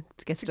to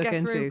get stuck get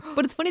into. through.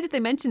 But it's funny that they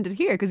mentioned it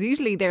here because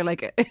usually they're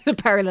like in a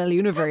parallel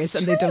universe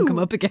and they don't come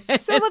up again.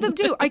 Some of them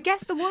do. I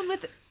guess the one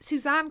with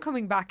Suzanne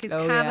coming back is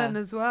canon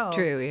as well.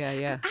 True,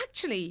 yeah.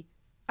 Actually,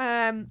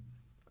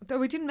 though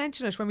we didn't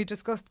mention it when we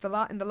discussed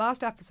in the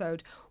last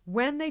episode,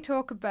 when they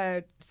talk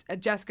about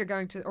Jessica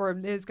going to, or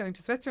Liz going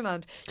to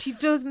Switzerland, she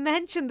does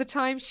mention the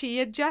time she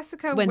and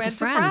Jessica went to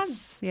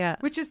France. Yeah.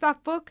 Which is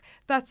that book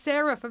that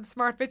Sarah from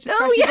Smart Bitches Oh,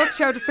 Trashy yeah. Book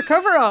showed us the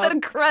cover of. That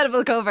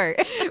incredible cover.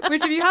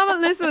 Which, if you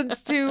haven't listened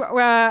to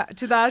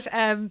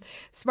that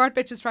Smart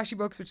Bitches Trashy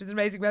Books, which is an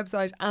amazing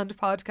website and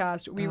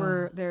podcast, we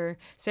were there,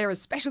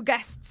 Sarah's special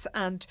guests,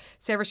 and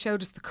Sarah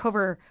showed us the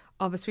cover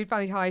of a Sweet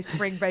Valley High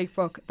spring break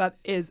book that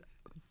is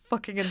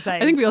fucking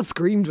insane. I think we all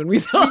screamed when we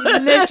saw We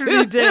it.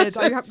 literally did.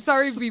 I'm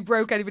sorry if we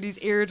broke anybody's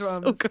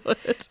eardrums. So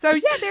good. So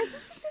yeah,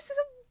 this is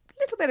a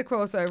little bit of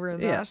crossover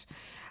in Yeah.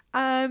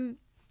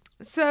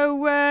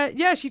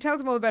 that. She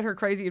tells him all about her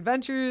crazy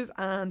adventures,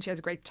 and she has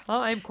a great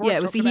time. Of course, Yeah,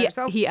 talking about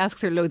herself. he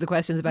asks her loads of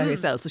questions about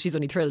herself, so she's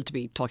only thrilled to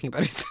be talking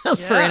about herself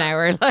for an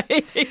hour.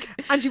 Like,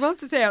 And she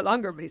wants to stay out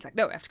longer, but he's like,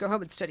 no, I have to go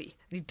home and study.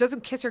 And he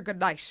doesn't kiss her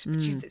goodnight.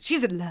 But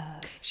she's in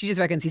love. she just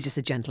reckons he's just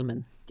a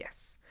gentleman.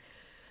 Yes.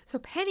 So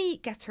Penny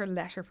gets her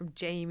letter from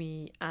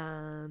Jamie,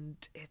 and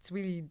it's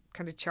really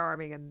kind of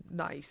charming and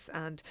nice.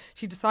 And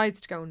she decides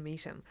to go and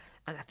meet him.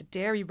 And at the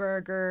Dairy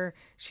Burger,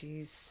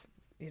 she's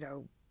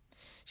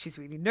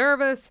really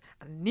nervous.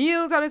 And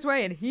Neil's on his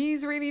way, and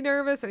he's really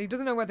nervous, and he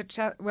doesn't know whether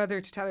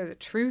to tell her the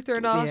truth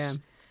or not. Yeah.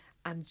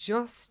 And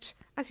just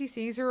as he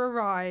sees her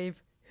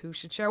arrive, who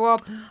should show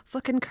up?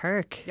 Fucking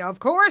Kirk. Yeah, of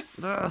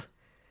course. Ugh.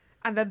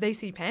 And then they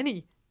see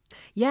Penny.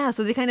 Yeah,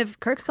 so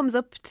Kirk comes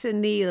up to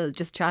Neil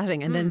just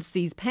chatting and then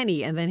sees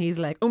Penny, and then he's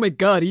like, oh my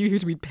God, are you here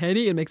to meet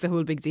Penny? And makes a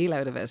whole big deal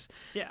out of it.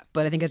 Yeah.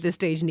 But I think at this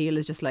stage, Neil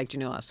is just like, do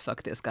you know what?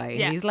 Fuck this guy. And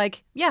Yeah. he's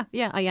like, yeah,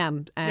 I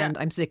am. And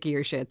Yeah. I'm sick of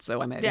your shit,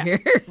 so I'm out Yeah. of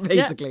here,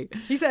 basically. Yeah.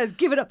 He says,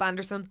 give it up,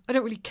 Anderson. I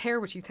don't really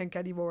care what you think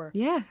anymore.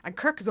 Yeah. And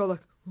Kirk is all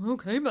like,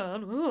 okay,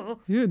 man. Oh.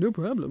 Yeah, no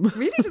problem.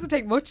 Really doesn't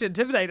take much to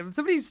intimidate him.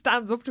 Somebody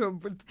stands up to him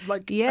for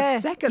like Yeah,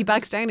 a second. he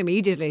backs down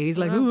immediately. He's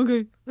like, oh,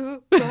 okay.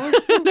 God.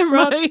 Never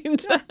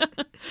mind.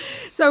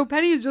 So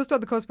Penny is just on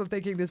the cusp of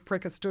thinking this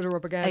prick has stood her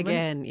up again.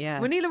 Again, yeah.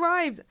 When Neil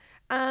arrives,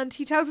 and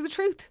he tells her the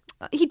truth.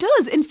 He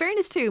does. In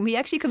fairness to him, he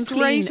actually comes Straight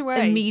clean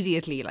away.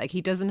 immediately. Like,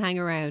 he doesn't hang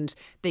around.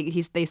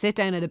 They sit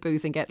down at a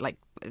booth and get, like,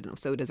 I don't know,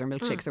 sodas or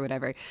milkshakes or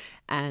whatever.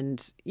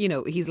 And,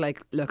 he's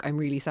like, look, I'm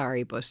really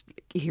sorry, but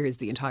here's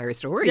the entire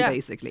story, Yeah.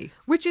 basically.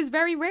 Which is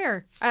very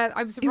rare.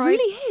 I'm surprised.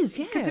 really is,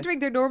 yeah. Considering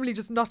they're normally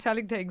just not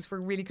telling things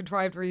for really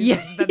contrived reasons.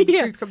 Yeah, Then the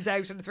yeah. truth comes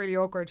out and it's really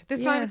awkward.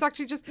 This time Yeah. it's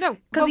actually just, no.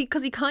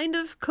 Because he kind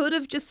of could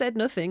have just said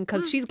nothing,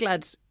 because she's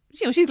glad...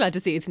 she's glad to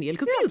see it's Neil,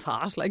 because Neil's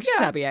hot. Like, she's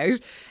Yeah. happy out.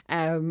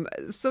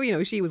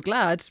 So, she was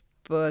glad.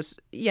 But,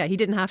 yeah, he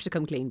didn't have to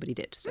come clean, but he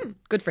did. So,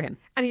 good for him.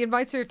 And he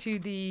invites her to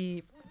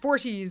the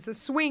 40s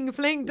swing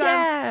fling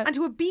dance Yeah. and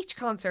to a beach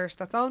concert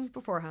that's on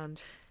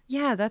beforehand.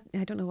 Yeah,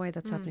 I don't know why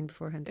that's happening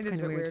beforehand. It's It is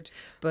kind a of bit weird.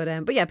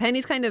 weird. But yeah,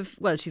 Penny's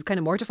she's kind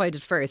of mortified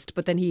at first,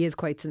 but then he is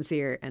quite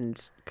sincere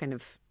and kind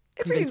of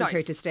It's really convinces her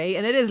nice. to stay,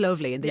 and it is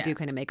lovely, and they Yeah. do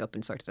kind of make up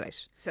and sort it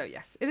out. So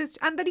yes, it is.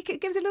 And then he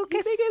gives her a little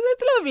kiss.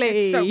 It's lovely.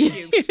 It's so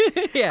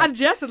cute. Yeah. And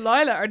Jess and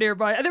Lila are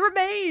nearby, and they're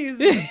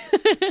amazed.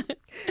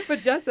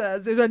 But Jess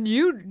says there's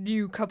another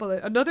new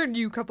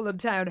couple in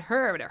town,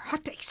 her and her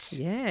hot date.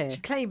 Yeah. She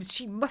claims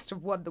she must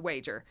have won the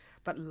wager.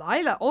 But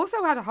Lila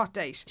also had a hot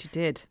date. She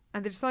did.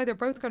 And they decide they're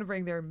both going to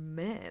bring their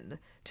men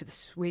to the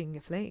swing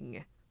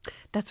fling.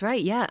 That's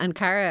right, yeah. And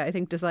Cara, I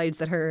think, decides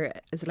that her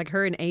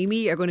and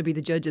Amy are going to be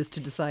the judges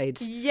to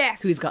decide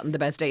Yes. who's gotten the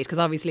best date. Because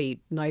obviously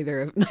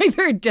neither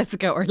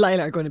Jessica or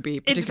Lila are going to be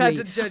particularly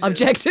Independent judges.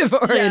 objective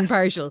or Yes.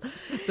 impartial.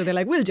 So they're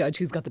like, we'll judge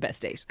who's got the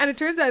best date. And it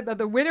turns out that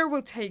the winner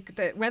will take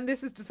when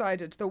this is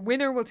decided, the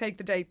winner will take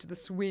the date to the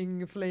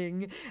swing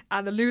fling,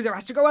 and the loser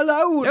has to go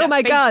alone. Oh my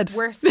A fate God.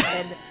 Worse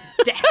than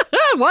death.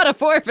 What a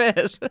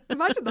forfeit.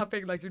 Imagine that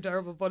being like your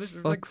terrible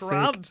punishment. Like Fuck's sake.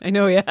 grand. I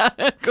know, yeah.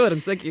 Good, I'm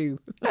sick of you.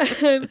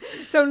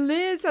 So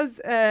Liz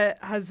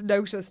has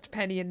noticed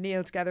Penny and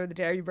Neil together in the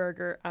Dairy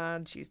Burger,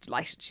 and she's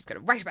delighted. She's going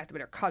to write about them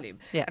in her column.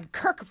 Yeah. And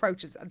Kirk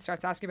approaches and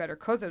starts asking about her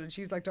cousin, and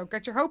she's like, "Don't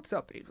get your hopes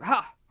up." And he's,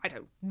 I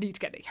don't need to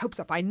get any hopes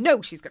up. I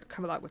know she's going to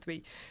come along with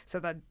me. So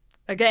then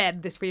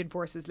again, this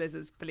reinforces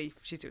Liz's belief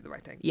she's doing the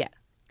right thing. Yeah.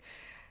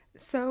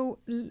 So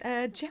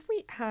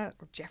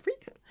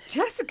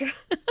Jessica.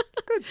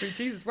 Good sweet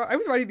Jesus. Well, I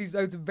was writing these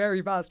notes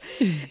very fast.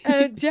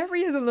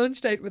 Jeffrey has a lunch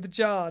date with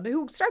John,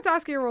 who starts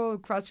asking her all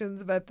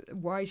questions about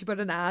why she put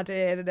an ad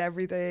in and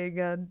everything,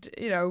 and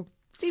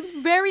seems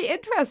very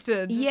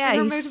interested. Yeah,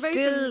 in her he's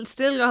motivations.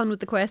 still on with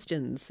the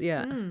questions.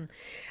 Yeah.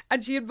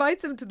 And she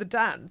invites him to the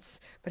dance,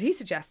 but he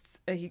suggests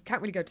he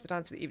can't really go to the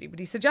dance for the evening, but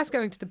he suggests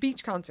going to the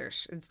beach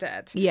concert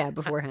instead. Yeah,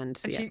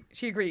 beforehand. And yeah.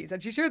 she agrees,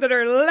 and she's sure that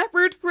her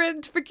leopard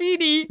print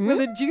bikini will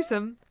induce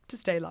him to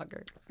stay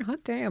longer. Oh,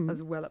 damn.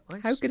 As well it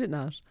might. How could it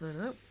not? I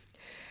know.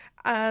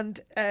 And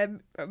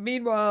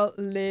meanwhile,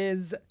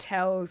 Liz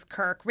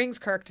rings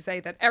Kirk to say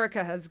that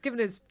Erica has given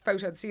his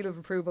photo the seal of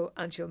approval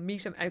and she'll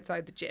meet him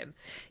outside the gym.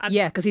 And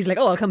Yeah, because he's like,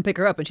 oh, I'll come pick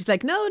her up. And she's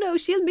like, no,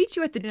 she'll meet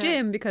you at the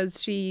gym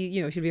because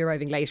she'll be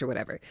arriving late or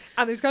whatever.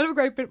 And there's kind of a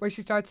great bit where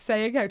she starts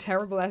saying how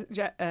terrible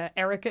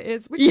Erica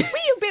is, which is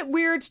really a bit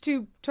weird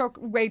to talk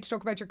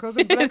about your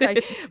cousin, but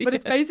anyway. But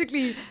it's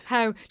basically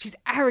how she's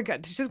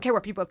arrogant. She doesn't care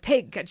what people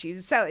think, and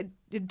she's so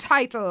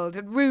entitled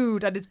and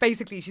rude. And it's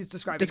basically she's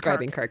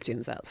describing Kirk to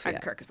himself.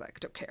 And Kirk is like, I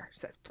don't care.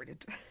 So that's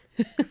brilliant.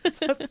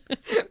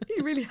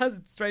 He really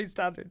has strange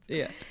standards.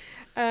 Yeah.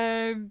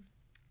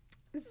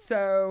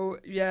 So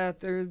yeah,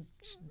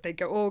 they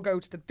all go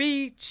to the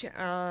beach,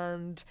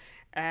 and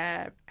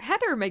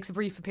Heather makes a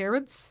brief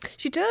appearance.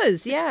 She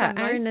does, yeah. kind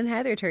of Aaron nice. and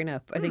Heather turn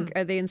up. I think,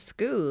 are they in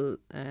school?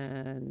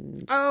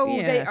 And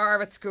They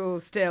are at school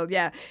still.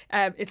 Yeah,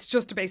 it's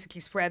just to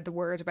basically spread the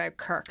word about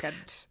Kirk and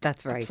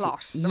That's right. the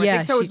plot. So Yeah, I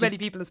think so she as many just-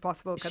 people as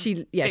possible. Can She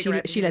figure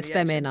out the lets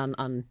them humiliation. in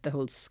on the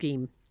whole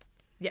scheme.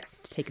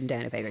 Yes. Take him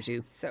down a peg or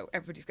two. So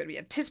everybody's going to be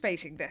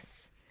anticipating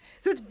this.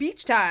 So it's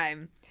beach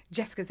time.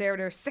 Jessica's there in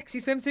her sexy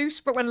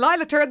swimsuit, but when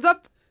Lila turns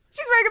up,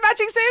 she's wearing a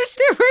matching suit.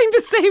 They're wearing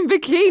the same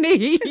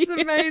bikini. It's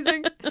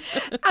amazing.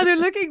 And they're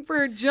looking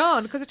for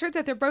John because it turns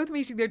out they're both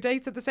meeting their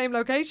dates at the same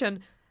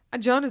location.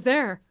 And John is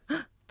there,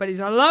 but he's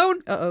not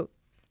alone. Uh-oh.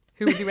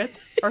 Who is he with?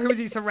 Or who is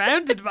he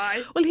surrounded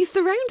by? Well, he's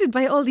surrounded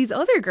by all these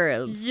other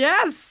girls.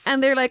 Yes.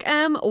 And they're like,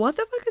 what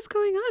the fuck is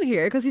going on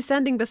here? Because he's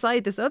standing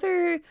beside this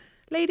other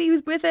lady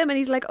who's with him, and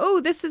he's like, oh,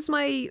 this is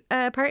my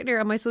partner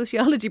on my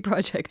sociology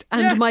project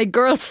and my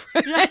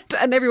girlfriend.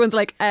 And everyone's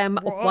like,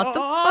 what the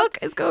fuck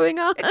is going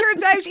on? It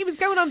turns out he was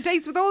going on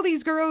dates with all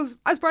these girls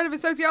as part of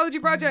his sociology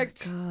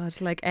project. God,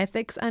 like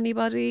ethics,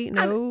 anybody?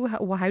 No?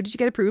 How did you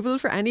get approval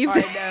for any of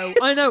this?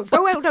 I know.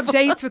 Go out on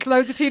dates with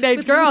loads of teenage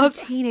With girls. loads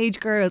of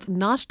teenage girls,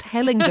 not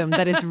telling them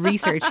that it's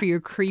research for your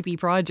creepy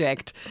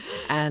project.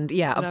 And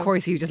yeah, of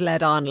course, he just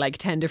led on like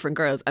 10 different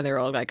girls, and they're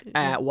all like,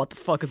 what the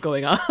fuck is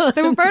going on?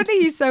 Though apparently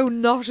he's so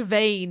not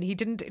vain, it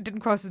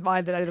didn't cross his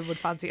mind that any of them would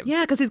fancy him.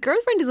 Yeah, because his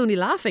girlfriend is only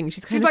laughing.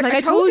 She's kind of like, like, I I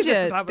told told you you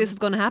this would happen." this is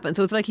going to happen.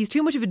 So it's like he's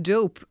too much of a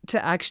dope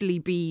to actually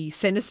be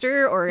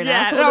sinister or an Yeah,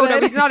 asshole. no,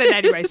 about he's it. not in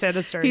any way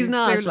sinister. He's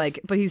not clueless. like,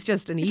 but he's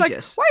just an He's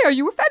idiot. like, why are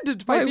you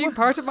offended by Why- being why-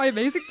 part of my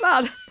amazing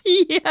plan?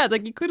 Yeah,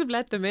 like you could have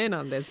let them in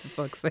on this for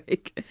fuck's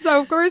sake.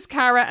 So of course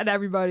Cara and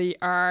everybody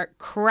are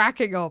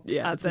cracking up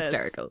Yeah, at it's this.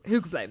 hysterical.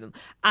 Who can blame them?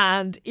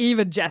 And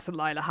even Jess and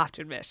Lila have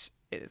to admit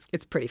it is.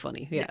 It's pretty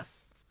funny. Yeah.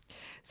 Yes.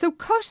 So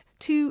cut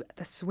to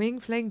the swing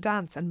fling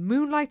dance, and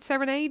Moonlight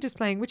Serenade is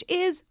playing, which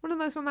is one of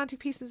the most romantic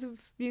pieces of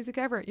music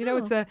ever. You know,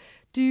 it's a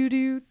do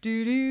do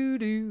do do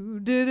do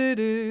do do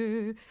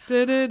do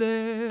do do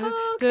do.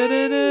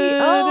 Okay.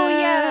 Oh,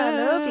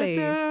 yeah, lovely.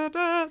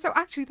 So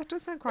actually, that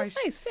does sound quite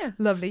Nice, yeah.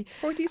 lovely.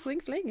 40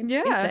 swing fling in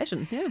Yeah.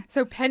 session. Yeah.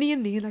 So Penny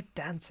and Neil are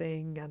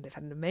dancing, and they've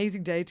had an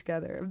amazing day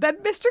together. Then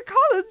Mr.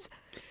 Collins,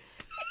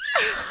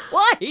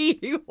 Why?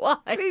 Why?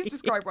 please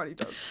describe what he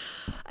does.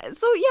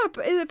 So yeah,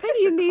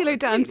 Penny and Neil are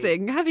Collins,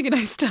 dancing, having a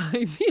nice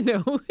time, you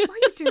know. Why are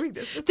you doing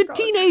this, Mr. The Collins?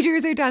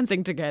 teenagers are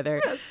dancing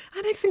together.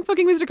 And next thing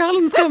fucking Mr.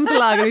 Collins comes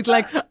along and he's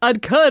like,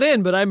 I'd cut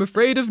in, but I'm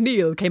afraid of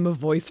Neil, came a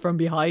voice from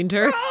behind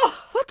her.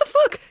 What the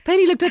fuck?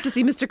 Penny looked up to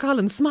see Mr.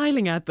 Collins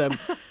smiling at them.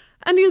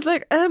 And Neil's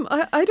like,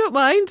 I don't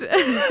mind.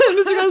 And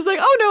Mr. Collins is like,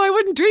 oh no, I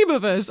wouldn't dream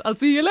of it. I'll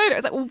see you later.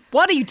 It's like, well,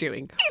 what are you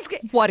doing?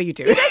 What are you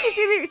doing? He says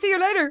he'll see you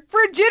later for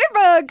a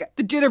jitterbug.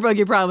 The jitterbug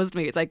you promised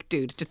me. It's like,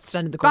 dude, just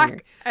stand in the corner.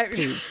 Back out.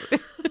 Please.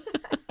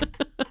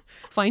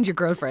 Find your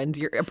girlfriend,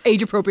 your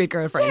age-appropriate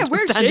girlfriend. Yeah, and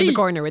where's stand she? in the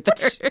corner with her.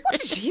 What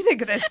did she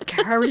think of this?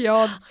 Carry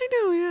on. I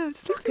know, yeah.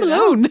 Just leave Fucking them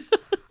alone.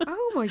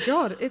 Oh my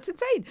god, it's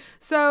insane.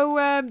 So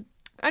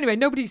anyway,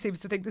 nobody seems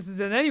to think this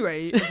is in any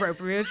way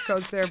appropriate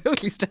because they're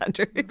Totally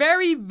standard.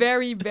 very,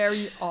 very,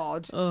 very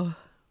odd. Oh.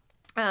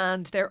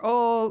 And they're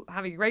all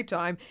having a great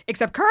time,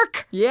 except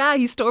Kirk. Yeah,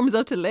 he storms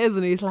up to Liz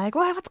and he's like,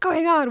 what's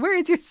going on? Where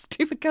is your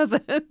stupid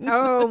cousin?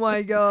 Oh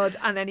my god.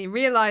 And then he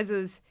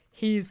realises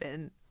he's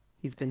been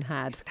He's been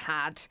had.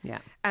 had. Yeah.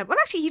 Well,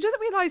 actually, he doesn't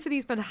realise that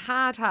he's been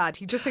had.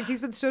 He just thinks he's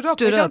been stood up.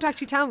 Stood They don't up.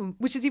 actually tell him,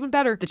 which is even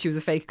better. That she was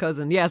a fake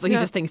cousin. Yeah, so he Yeah.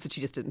 just thinks that she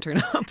just didn't turn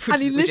up, which,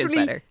 And he which is literally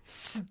better.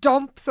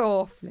 stomps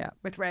off Yeah.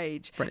 with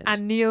rage. Brilliant.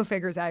 And Neil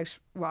figures out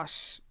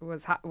what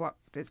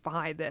is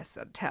behind this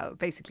and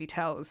basically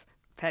tells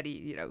Penny,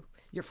 you know,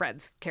 your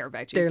friends care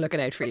about you. They're looking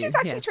out for Which you. is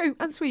actually yeah. true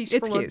and sweet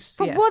It's for cute. once.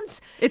 But yeah.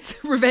 once,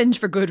 It's revenge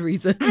for good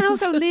reason. and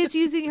also Liz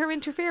using her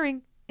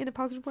interfering in a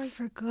positive way.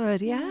 for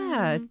good,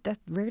 yeah. That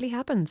rarely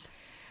happens.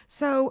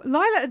 So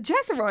Lila and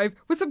Jess arrive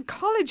with some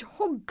college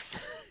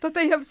hunks that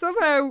they have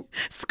somehow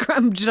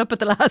Scrumped up at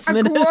the last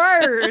minute.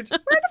 acquired.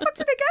 Where the fuck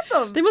did they get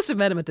them? They must have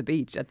met him at the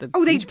beach. They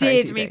Did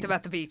thing. meet them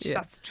at the beach. Yeah.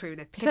 That's true.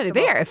 They picked Tell you,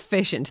 them they up. are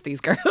efficient,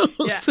 these girls.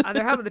 Yeah, and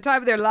they're having the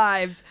time of their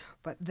lives.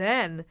 But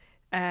then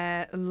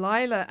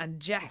Lila and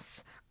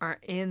Jess are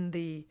in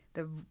the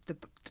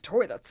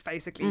toilets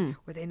basically,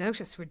 where they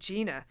notice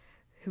Regina,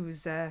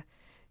 who's a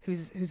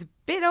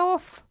bit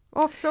off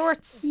of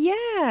sorts.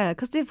 Yeah,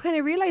 because they've kind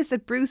of realised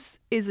that Bruce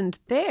isn't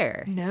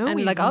there. No, and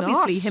he's like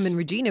obviously not. him and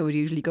Regina would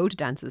usually go to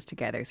dances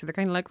together, so they're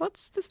kind of like,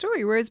 "What's the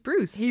story? Where's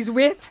Bruce?" He's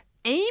with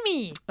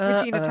Amy,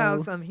 Regina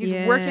tells them. He's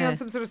working Yeah. on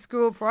some sort of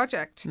school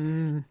project.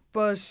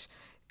 But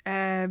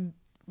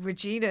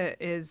Regina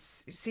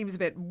seems a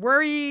bit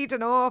worried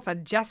and off,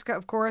 and Jessica,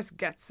 of course,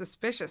 gets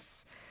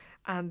suspicious.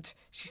 And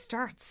she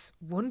starts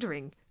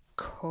wondering,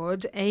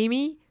 could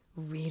Amy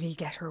really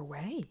get her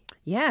way?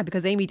 Yeah,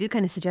 because Amy did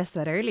kind of suggest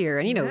that earlier,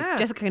 and Yeah.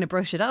 Jessica kind of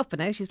brushed it off, but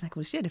now she's like,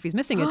 "Well, shit, if he's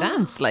missing a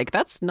dance, like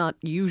that's not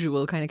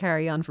usual kind of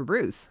carry on for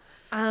Bruce."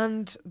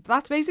 And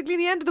that's basically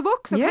the end of the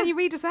book. So Yeah. can you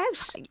read us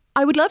out?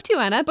 I would love to,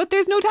 Anna, but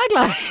there's no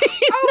tagline.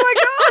 Oh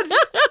my God!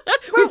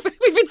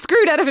 we've been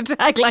screwed out of a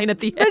tagline at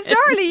the end.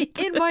 Bizarrely,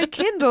 in my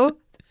Kindle,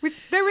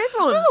 there is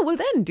one. Oh, well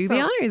then, do the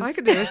So honours. I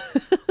could do it.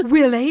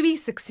 Will Amy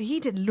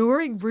succeed in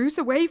luring Bruce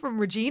away from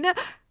Regina?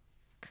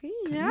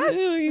 Yes.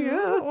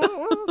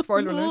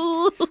 Spoiler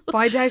alert.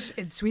 Find out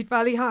in Sweet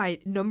Valley High,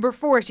 number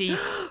 40,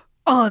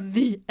 On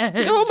the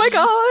Edge. Oh my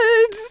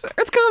God!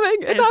 It's coming!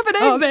 It's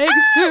happening! Coming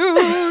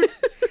soon.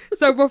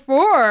 So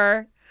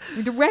before,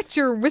 to wet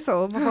your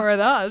whistle before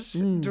that,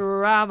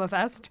 Drama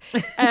Fest,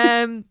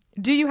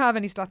 do you have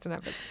any stats and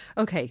outfits?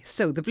 Okay,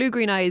 so the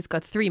Blue-Green Eyes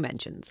got 3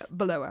 mentions.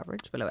 Below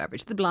average. Below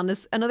average. The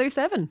Blondness, another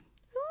 7.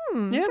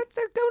 Yeah.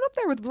 They're going up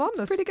there with the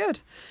blondness. Pretty good.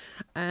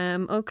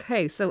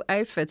 Okay, so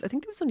outfits. I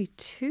think there was only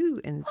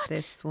 2 in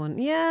this one.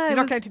 Yeah. You're it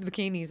not was- counting the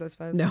bikinis, I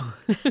suppose. No.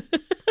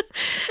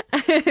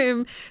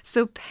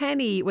 So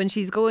Penny, when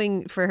she's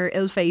going for her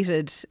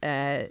ill-fated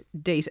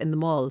date in the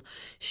mall,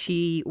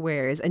 she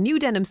wears a new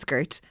denim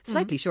skirt,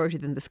 slightly shorter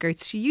than the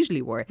skirts she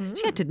usually wore.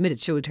 She had to admit it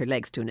showed her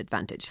legs to an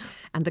advantage.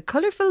 And the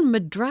colourful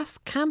Madras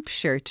camp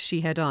shirt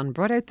she had on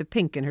brought out the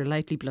pink in her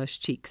lightly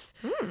blushed cheeks.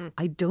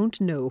 I don't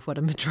know what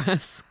a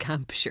Madras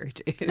camp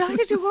shirt is.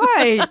 Neither do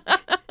I.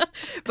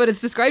 But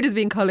it's described as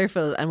being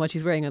colourful, and what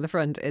she's wearing on the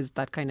front is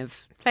that kind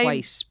of Plain-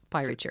 white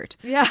pirate shirt.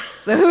 Yeah.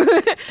 So,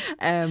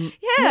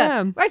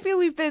 Yeah. I feel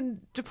we've been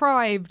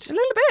deprived. a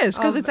little bit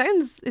because it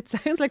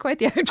sounds like quite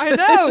the outfit. I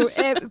know.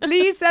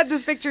 Please send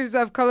us pictures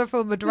of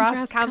colourful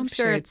Madras camp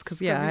shirts because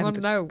because we want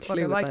to know what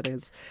they're like. that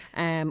is.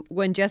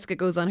 When Jessica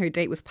goes on her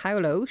date with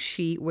Paolo,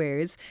 she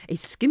wears a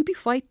skimpy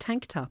white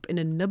tank top in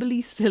a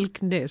nubbly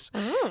silk knit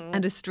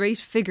and a straight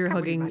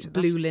figure-hugging imagine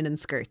blue linen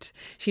skirt.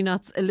 She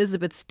knots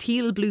Elizabeth's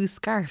teal blue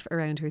scarf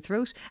around her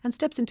throat and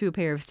steps into a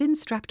pair of thin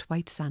strapped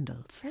white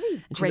sandals.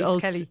 And Grace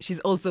Kelly. She's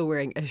also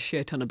wearing a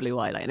shit ton of blue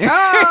eyeliner.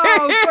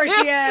 Oh, of course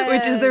she is.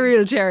 Which is the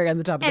real cherry on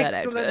the top of that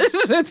Excellent.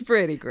 outfit. That's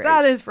pretty great.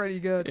 That is pretty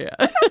good. Yeah.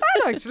 That's not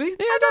bad, actually.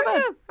 Yeah, not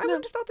bad. I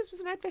wouldn't have thought this was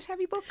an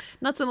outfit-heavy book.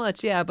 Not so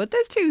much, yeah, but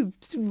there's 2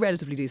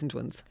 relatively decent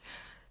ones.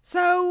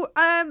 So,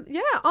 on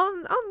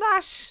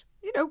that,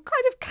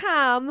 kind of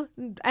calm,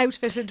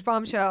 outfitted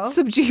bombshell.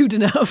 Subdued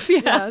enough,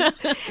 yeah.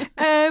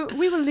 Yes.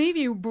 We will leave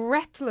you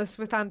breathless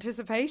with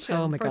anticipation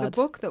Oh my for the God.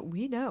 book that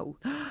we know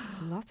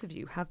lots of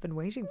you have been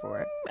waiting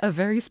for. A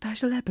very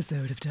special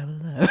episode of Double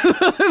Love.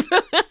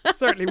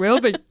 Certainly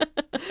will be.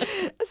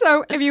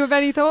 So, if you have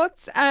any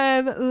thoughts,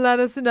 let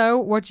us know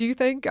what you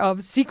think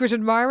of Secret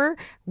Admirer.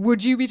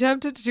 Would you be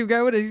tempted to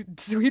go on a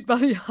Sweet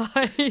Valley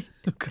High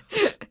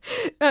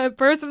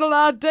personal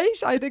ad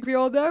date? I think we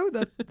all know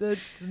that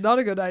that's not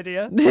a good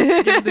idea,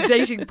 given the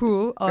dating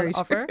pool on Very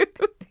offer.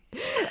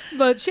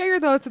 But share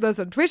your thoughts with us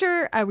on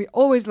Twitter, and we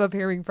always love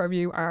hearing from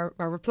you. Our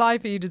reply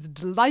feed is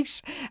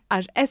delight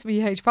at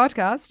SVH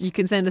Podcast. You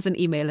can send us an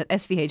email at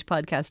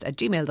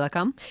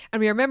svhpodcast@gmail.com. And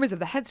we are members of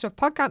the Head Stuff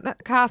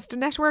Podcast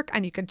Network,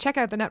 and you can check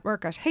out the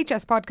network at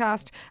HS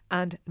Podcast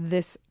and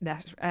this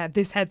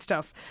Head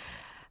Stuff.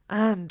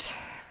 And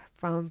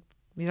from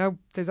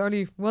there's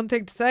only one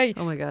thing to say.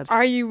 Oh my God.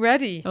 Are you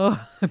ready Oh,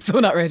 I'm so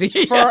not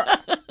ready. for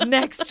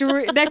next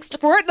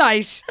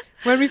fortnight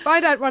when we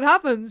find out what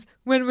happens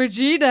when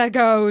Regina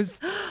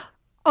goes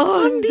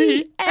on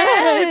the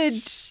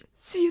edge?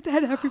 See you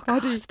then,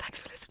 everybody. Thanks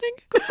for listening.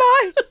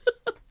 Goodbye.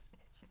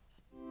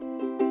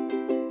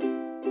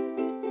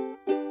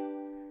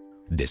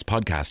 This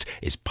podcast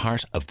is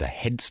part of the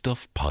Head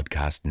Stuff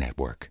Podcast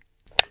Network.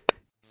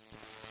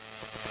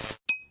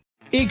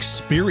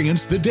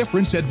 Experience the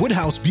difference at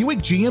Woodhouse Buick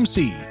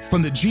GMC.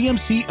 From the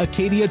GMC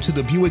Acadia to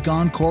the Buick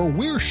Encore,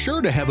 we're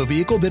sure to have a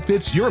vehicle that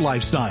fits your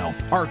lifestyle.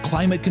 Our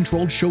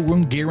climate-controlled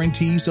showroom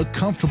guarantees a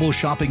comfortable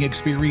shopping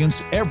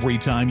experience every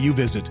time you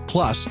visit.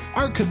 Plus,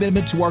 our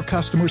commitment to our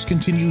customers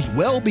continues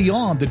well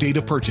beyond the date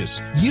of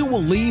purchase. You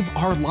will leave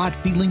our lot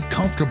feeling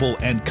comfortable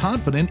and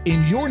confident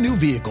in your new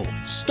vehicle.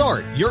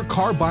 Start your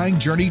car buying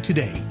journey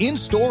today, in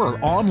store or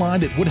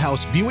online at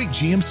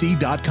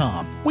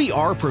WoodhouseBuickGMC.com. We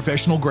are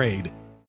professional grade.